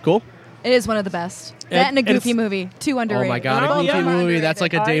there. Cool. It is one of the best. That and a Goofy movie. 2 underrated. Oh my God, a Goofy movie. That's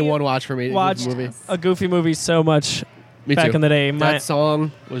like a day one watch for me. Watched a Goofy movie so much back in the day. That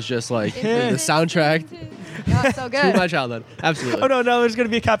song was just like the soundtrack. Oh, so good. To my childhood. Absolutely. Oh, no, there's going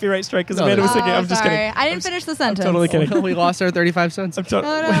to be a copyright strike because Amanda was singing. I'm just kidding. I didn't finish the sentence. I'm totally kidding. We lost our 35 cents. I'm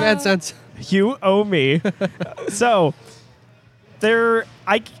totally AdSense. You owe me. So,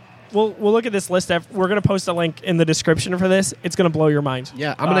 We'll look at this list. We're going to post a link in the description for this. It's going to blow your mind.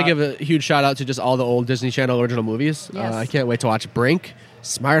 Yeah, I'm going to give a huge shout out to just all the old Disney Channel original movies. Yes. I can't wait to watch Brink,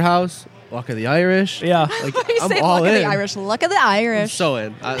 Smart House, Luck of the Irish. Yeah. Like, I'm all in. Luck of the Irish. I'm so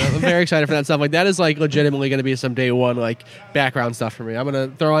in. I'm very excited for that stuff. Like, that is like legitimately going to be some day one like background stuff for me. I'm going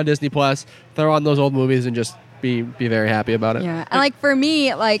to throw on Disney Plus, throw on those old movies, and just be very happy about it. Yeah, and like for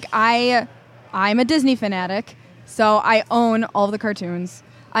me, like I'm a Disney fanatic, so I own all of the cartoons.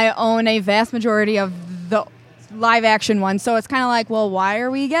 I own a vast majority of the live action ones. So it's kind of like, well, why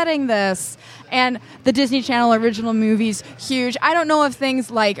are we getting this? And the Disney Channel original movies, huge. I don't know if things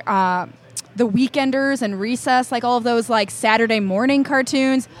like The Weekenders and Recess, like all of those like Saturday morning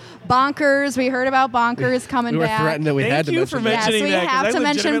cartoons. Bonkers, we heard about Bonkers coming back. We were threatened that we had to mention that. Yes, we have to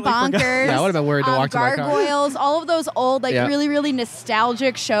mention Bonkers. Yeah, I would have been worried to walk to my car. Gargoyles, all of those old, really, really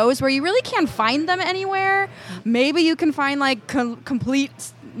nostalgic shows where you really can't find them anywhere. Maybe you can find like complete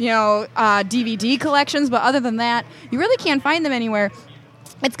DVD collections, but other than that, you really can't find them anywhere.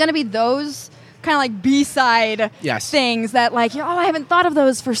 It's going to be those kind of like B-side things that like, I haven't thought of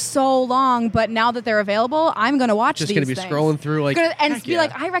those for so long, but now that they're available, I'm going to watch these things. Just going to be scrolling through like, and be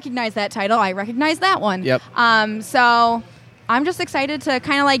like, I recognize that title, I recognize that one. Yep. So I'm just excited to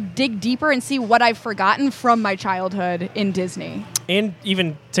kind of like dig deeper and see what I've forgotten from my childhood in Disney. And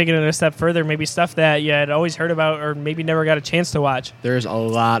even taking it a step further, maybe stuff that you had always heard about or maybe never got a chance to watch. There's a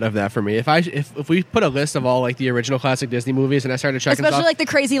lot of that for me. If we put a list of all like the original classic Disney movies and I started checking especially like the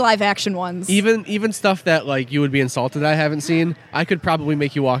crazy live action ones. Even stuff that like you would be insulted that I haven't seen, I could probably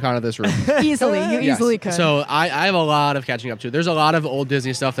make you walk out of this room. Easily. You easily could. So I have a lot of catching up to. There's a lot of old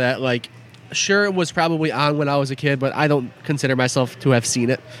Disney stuff that like sure it was probably on when I was a kid, but I don't consider myself to have seen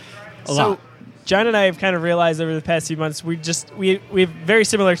it a lot. John and I have kind of realized over the past few months we have very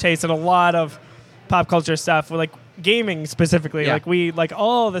similar tastes in a lot of pop culture stuff. We're like gaming specifically. Yeah. Like we like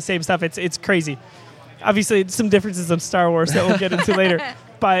all the same stuff. It's crazy. Obviously, some differences of Star Wars that we'll get into later.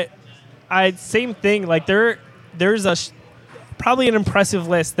 But same thing. Like there's probably an impressive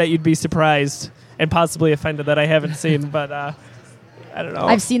list that you'd be surprised and possibly offended that I haven't seen. But I don't know.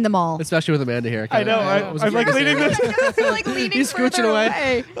 I've seen them all. Especially with Amanda here. I know. I'm like leaning this. like leaning He's scooching further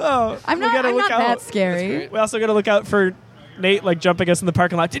away. Oh, I'm we not. gotta I'm look not out. that scary. We also got to look out for Nate like jumping us in the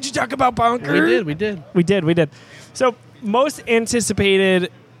parking lot. Did you talk about Bonker? We did. We did. So, most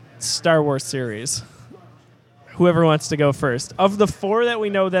anticipated Star Wars series. Whoever wants to go first. Of the 4 that we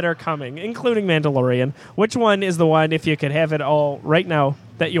know that are coming, including Mandalorian, which one is the one, if you could have it all right now,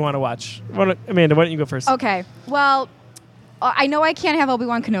 that you want to watch? Amanda, why don't you go first? Okay. Well, I know I can't have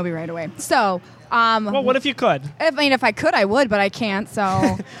Obi-Wan Kenobi right away. So, Well, what if you could? if I could, I would, but I can't.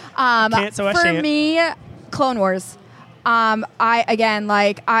 So, Can't, so I for shan't. me, Clone Wars. Asajj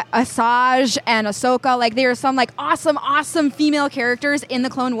and Ahsoka, like there are some like awesome female characters in the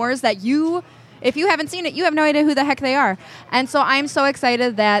Clone Wars that if you haven't seen it, you have no idea who the heck they are. And so I'm so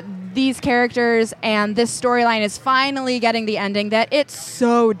excited that these characters and this storyline is finally getting the ending that it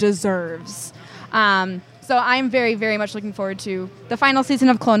so deserves. So I'm very, very much looking forward to the final season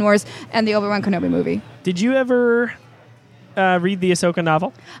of Clone Wars and the Obi-Wan Kenobi movie. Did you ever read the Ahsoka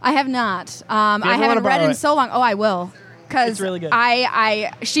novel? I have not. ever I haven't wanna read borrow in it? so long. Oh, I will. Because It's really good.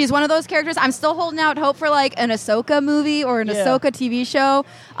 she's one of those characters. I'm still holding out hope for like an Ahsoka movie or an Yeah. Ahsoka TV show.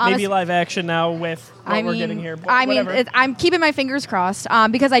 Maybe live action now with what we're getting here. But whatever. I'm keeping my fingers crossed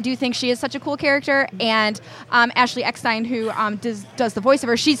because I do think she is such a cool character. And Ashley Eckstein, who does the voice of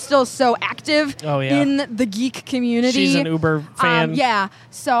her, she's still so active in the geek community. She's an Uber fan. Yeah.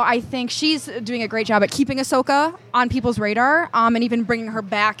 So I think she's doing a great job at keeping Ahsoka on people's radar and even bringing her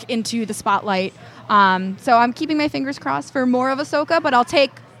back into the spotlight. So I'm keeping my fingers crossed for more of Ahsoka, but I'll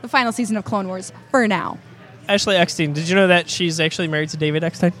take the final season of Clone Wars for now. Ashley Eckstein, did you know that she's actually married to David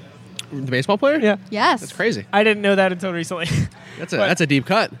Eckstein? The baseball player? Yeah. Yes. That's crazy. I didn't know that until recently. That's a deep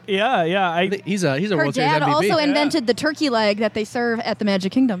cut. Yeah. He's a Her World Series dad MVP. also invented the turkey leg that they serve at the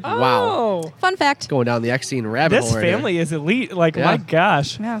Magic Kingdom. Wow. Fun fact. Going down the Eckstein rabbit This hole right family is elite. Like, Yeah. my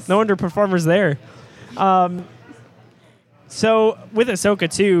gosh. Yes. No wonder performers there. So, with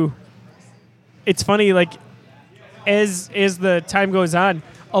Ahsoka, too, it's funny, like, as the time goes on,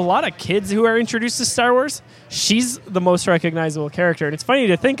 a lot of kids who are introduced to Star Wars, she's the most recognizable character. And it's funny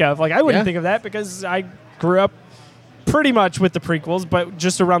to think of. Like, I wouldn't Yeah. think of that because I grew up pretty much with the prequels, but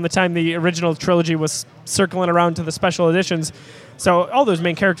just around the time the original trilogy was circling around to the special editions. So all those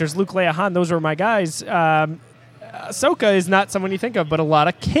main characters, Luke, Leia, Han, those were my guys. Ahsoka is not someone you think of, but a lot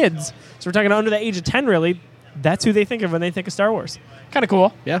of kids. So we're talking under the age of 10, really. That's who they think of when they think of Star Wars. Kind of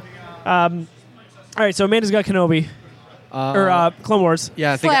cool. Yeah. All right, so Amanda's got Kenobi. Or Clone Wars.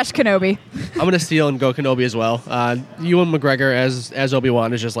 Yeah, I think Slash Kenobi. I'm going to steal and go Kenobi as well. Ewan McGregor as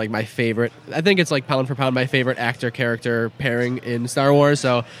Obi-Wan is just like my favorite. I think it's like pound for pound my favorite actor-character pairing in Star Wars,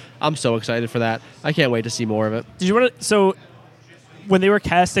 so I'm so excited for that. I can't wait to see more of it. Did you want to... So when they were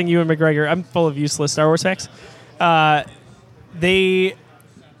casting Ewan McGregor, I'm full of useless Star Wars facts. They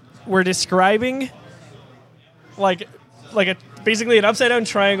were describing like basically an upside-down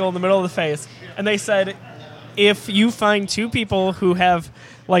triangle in the middle of the face, and they said, if you find two people who have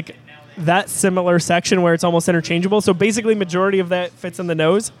like that similar section where it's almost interchangeable, so basically majority of that fits in the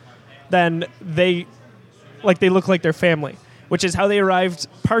nose, then they look like their family, which is how they arrived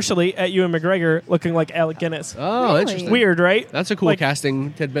partially at Ewan McGregor looking like Alec Guinness. Oh, Really? interesting. Weird, right? That's a cool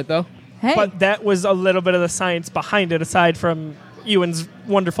casting tidbit, though. Hey. But that was a little bit of the science behind it, aside from Ewan's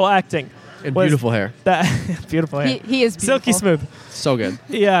wonderful acting. And Was beautiful hair. That beautiful hair. He is beautiful. Silky smooth. So good.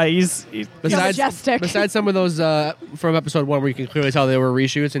 Yeah, he's majestic. Besides some of those from episode 1 where you can clearly tell they were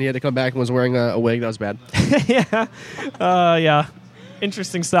reshoots and he had to come back and was wearing a wig, that was bad. yeah.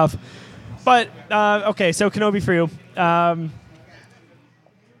 Interesting stuff. But okay, so Kenobi for you.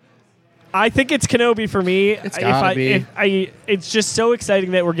 I think it's Kenobi for me. It's gotta be. It's just so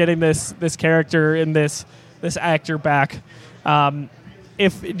exciting that we're getting this character and this actor back.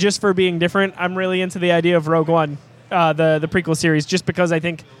 If just for being different, I'm really into the idea of Rogue One, the prequel series, just because I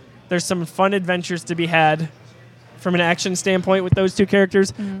think there's some fun adventures to be had from an action standpoint with those two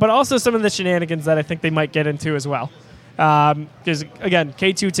characters, but also some of the shenanigans that I think they might get into as well. Because again,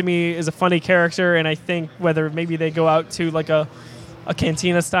 K2 to me is a funny character, and I think whether maybe they go out to like a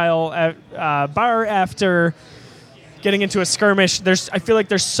cantina style bar after getting into a skirmish, I feel like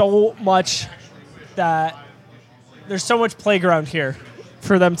there's so much playground here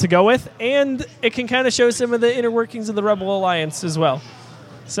for them to go with, and it can kind of show some of the inner workings of the Rebel Alliance as well.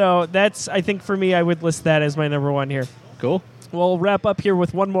 So that's, I think for me, I would list that as my number one here. Cool. We'll wrap up here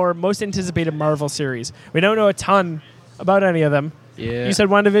with one more most anticipated Marvel series. We don't know a ton about any of them. Yeah. You said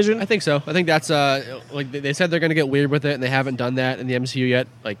WandaVision? I think so. I think that's like they said they're going to get weird with it, and they haven't done that in the MCU yet.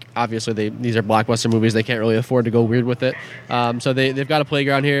 Like obviously these are blockbuster movies; they can't really afford to go weird with it. So they've got a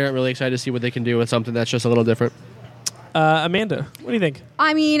playground here. I'm really excited to see what they can do with something that's just a little different. Amanda, what do you think?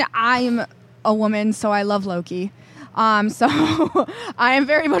 I mean, I'm a woman, so I love Loki. So I am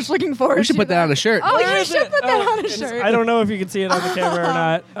very much looking forward to We should put that on a shirt. Oh, Where you is should it? put that on a shirt. I don't know if you can see it on the camera or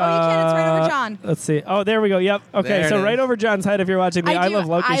not. Oh, you can. It's right over John. Let's see. Oh, there we go. Yep. Okay, There so it right is. over John's head if you're watching the I do. Love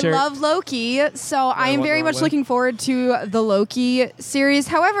Loki shirt. I love Loki, so I am went very the wrong much way. looking forward to the Loki series.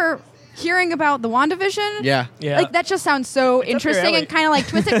 However, hearing about the WandaVision, Yeah. Yeah. like that just sounds so up your interesting alley. and kind of like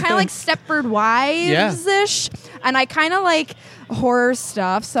twisted, kind of like Stepford Wives-ish. And I kind of like horror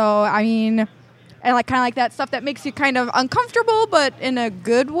stuff, so I mean, and like kind of like that stuff that makes you kind of uncomfortable, but in a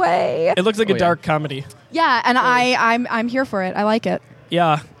good way. It looks like Oh, a yeah. dark comedy. Yeah, and I'm here for it. I like it.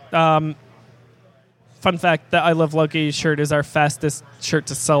 Yeah. Fun fact, the I Love Loki shirt is our fastest shirt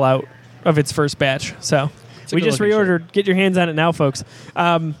to sell out of its first batch. So It's a we good just looking reordered. Get your hands on it now, folks.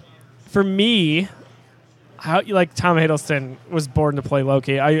 For me, like Tom Hiddleston was born to play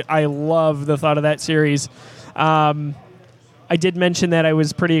Loki. I love the thought of that series. I did mention that I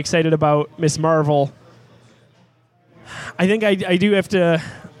was pretty excited about Miss Marvel. I think I do have to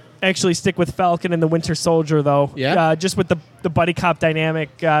actually stick with Falcon and the Winter Soldier, though. Yeah? Just with the buddy cop dynamic.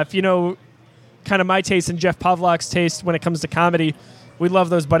 If you know kind of my taste and Jeff Pavlov's taste when it comes to comedy, we love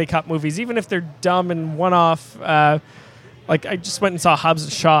those buddy cop movies, even if they're dumb and one-off. Like, I just went and saw Hobbs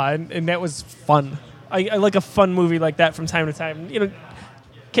and Shaw, and that was fun. I like a fun movie like that from time to time. You know,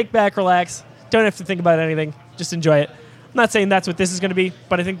 kick back, relax. Don't have to think about anything. Just enjoy it. I'm not saying that's what this is going to be,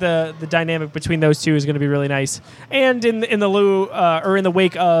 but I think the dynamic between those two is going to be really nice. And in the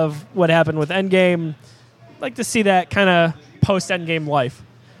wake of what happened with Endgame, I'd like to see that kind of post Endgame life.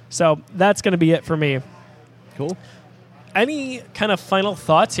 So that's going to be it for me. Cool. Any kind of final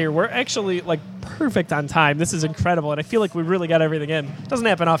thoughts here? We're actually like perfect on time. This is incredible, and I feel like we really got everything in. Doesn't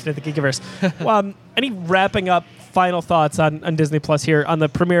happen often at the Geekiverse. Any wrapping up final thoughts on Disney Plus here on the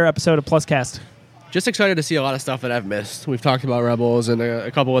premiere episode of PlusCast? Just excited to see a lot of stuff that I've missed. We've talked about Rebels and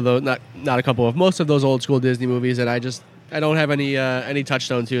a couple of those, not a couple of, most of those old school Disney movies that I don't have any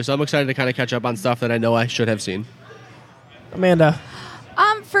touchstone to. So I'm excited to kind of catch up on stuff that I know I should have seen. Amanda.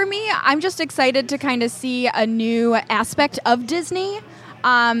 For me, I'm just excited to kind of see a new aspect of Disney.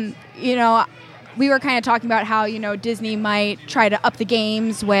 You know, we were kind of talking about how, you know, Disney might try to up the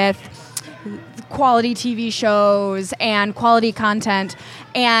games with quality TV shows and quality content.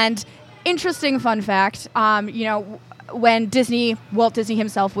 And interesting fun fact, you know, when Walt Disney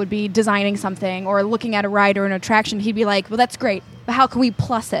himself would be designing something or looking at a ride or an attraction, he'd be like, well, that's great, but how can we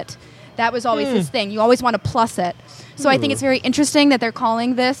plus it? That was always his thing. You always want to plus it. So I think it's very interesting that they're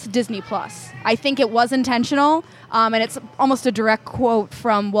calling this Disney Plus. I think it was intentional, and it's almost a direct quote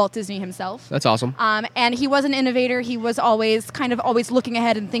from Walt Disney himself. That's awesome. And he was an innovator. He was always looking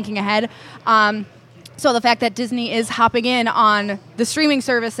ahead and thinking ahead. So the fact that Disney is hopping in on the streaming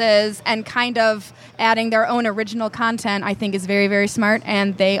services and kind of adding their own original content, I think is very, very smart,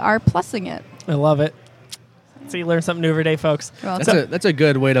 and they are plussing it. I love it. So you learn something new every day, folks. Well, That's a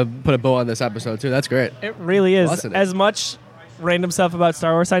good way to put a bow on this episode, too. That's great. It really is. Busting it. As much random stuff about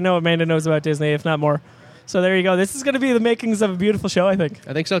Star Wars I know Amanda knows about Disney, if not more. So there you go. This is going to be the makings of a beautiful show, I think.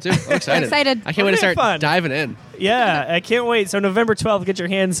 I think so, too. I'm excited. Excited. I can't wait to It'll be start fun. diving in. Yeah, I can't wait. So November 12th, get your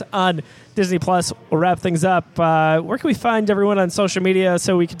hands on Disney Plus. We'll wrap things up. Where can we find everyone on social media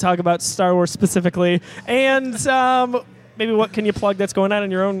so we can talk about Star Wars specifically? And maybe what can you plug that's going on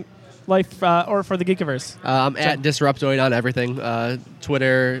in your own life or for the Geekiverse? I'm at Disruptoid on everything.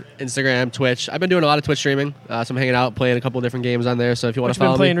 Twitter, Instagram, Twitch. I've been doing a lot of Twitch streaming, so I'm hanging out, playing a couple of different games on there. So if you want What to you been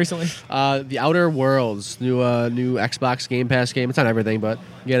follow playing me, recently? The Outer Worlds, new Xbox Game Pass game. It's on everything, but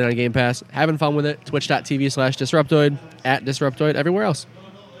get it on Game Pass. Having fun with it. Twitch.tv/Disruptoid, at Disruptoid, everywhere else.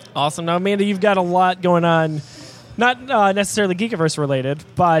 Awesome. Now, Amanda, you've got a lot going on, not necessarily Geekiverse related,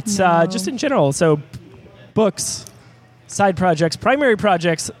 but No. just in general. So books, side projects, primary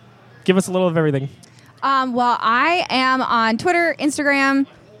projects. Give us a little of everything. Well, I am on Twitter, Instagram,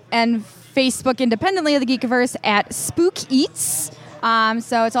 and Facebook independently of the Geekiverse at Spook Eats.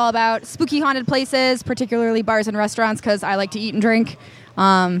 So it's all about spooky haunted places, particularly bars and restaurants, because I like to eat and drink.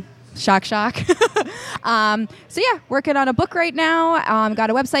 Shock. So yeah, working on a book right now. Got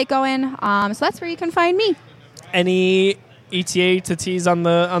a website going. So that's where you can find me. Any ETA to tease on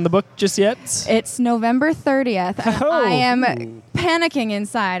the book just yet? It's November 30th. And Oh. I am panicking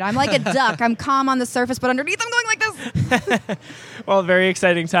inside. I'm like a duck. I'm calm on the surface, but underneath I'm going like this. Well, very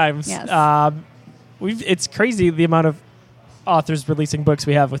exciting times. Yes. It's crazy the amount of authors releasing books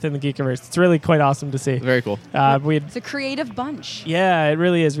we have within the Geekiverse. It's really quite awesome to see. Very cool. It's a creative bunch. Yeah, it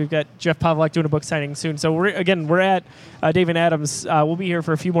really is. We've got Jeff Pavlak doing a book signing soon. So we're at Dave and Adams. We'll be here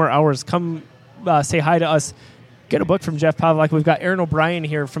for a few more hours. Come say hi to us. get a book from Jeff Pavlik. We've got Aaron O'Brien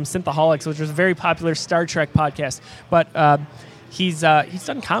here from Synthaholics, which was a very popular Star Trek podcast. But he's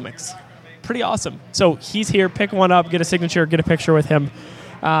done comics. Pretty awesome. So he's here. Pick one up, get a signature, get a picture with him.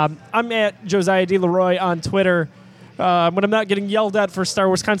 I'm at Josiah D. LeRoy on Twitter. When I'm not getting yelled at for Star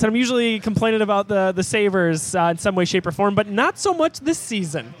Wars content, I'm usually complaining about the Sabers in some way, shape, or form, but not so much this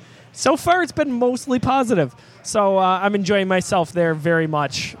season. So far, it's been mostly positive. So I'm enjoying myself there very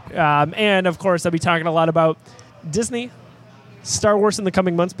much. And, of course, I'll be talking a lot about Disney, Star Wars in the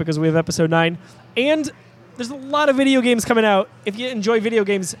coming months because we have Episode 9. And there's a lot of video games coming out. If you enjoy video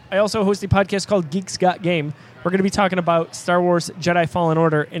games, I also host a podcast called Geeks Got Game. We're going to be talking about Star Wars Jedi Fallen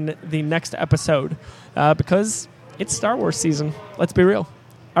Order in the next episode because it's Star Wars season. Let's be real.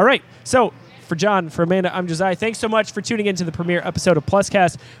 All right. So for John, for Amanda, I'm Josiah. Thanks so much for tuning in to the premiere episode of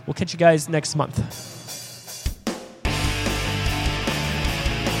PlusCast. We'll catch you guys next month.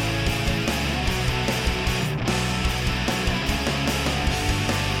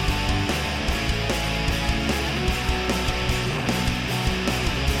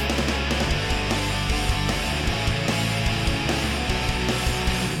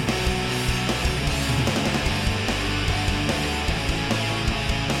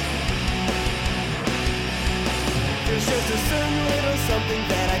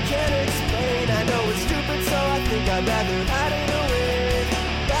 I'd rather hide it away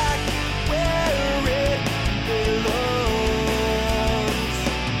back where it belongs.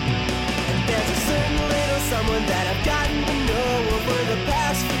 And there's a certain little someone that I've gotten to know over the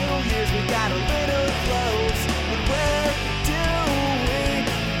past few years. We got a little close, but where do we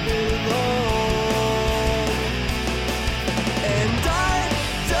belong? And I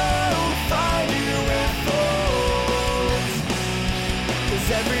don't find you with thoughts, 'cause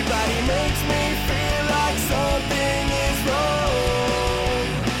everybody makes me feel like something is wrong.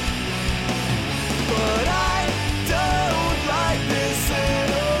 But I don't like this at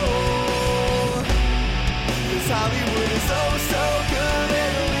all, 'cause Hollywood is oh so good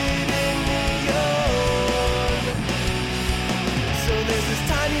at leading me on. So there's this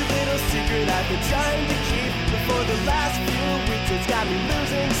tiny little secret I've been trying to keep. Before the last few weeks it's got me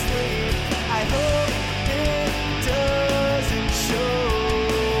losing sleep. I hope it doesn't show.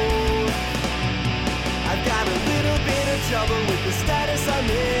 I've got a little bit of trouble with the status I'm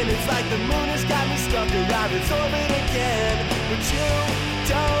in. It's like the moon has got me stuck around its orbit again. But you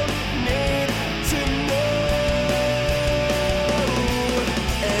don't need to know.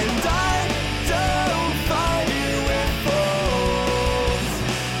 And I don't find you in fault,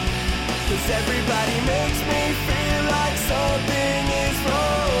 'cause everybody makes me feel like something is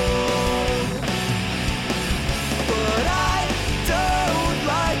wrong. But I don't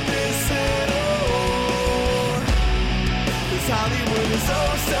like this at all, 'cause Hollywood is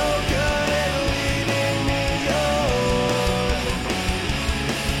oh so good at leading me on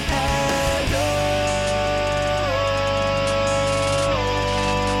and on.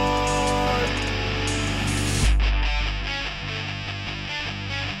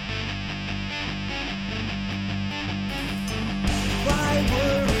 Why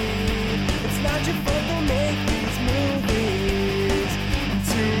worry? It's not your fault they make these movies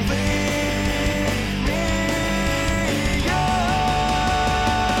to lead me on.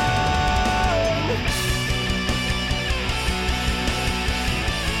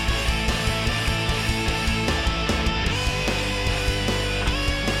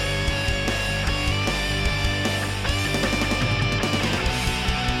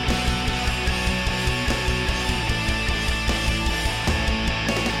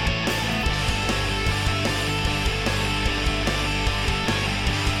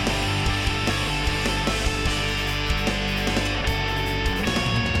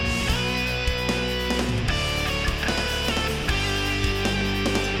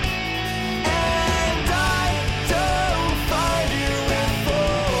 And I don't find you in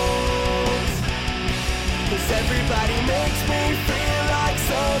fault, 'cause everybody makes me feel like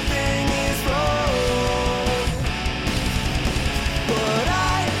something is wrong. But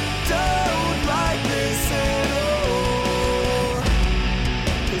I don't like this at all,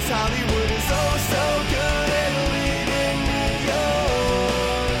 'cause Hollywood is oh so good at leading me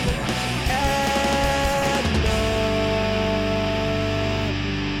on and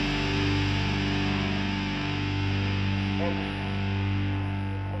on.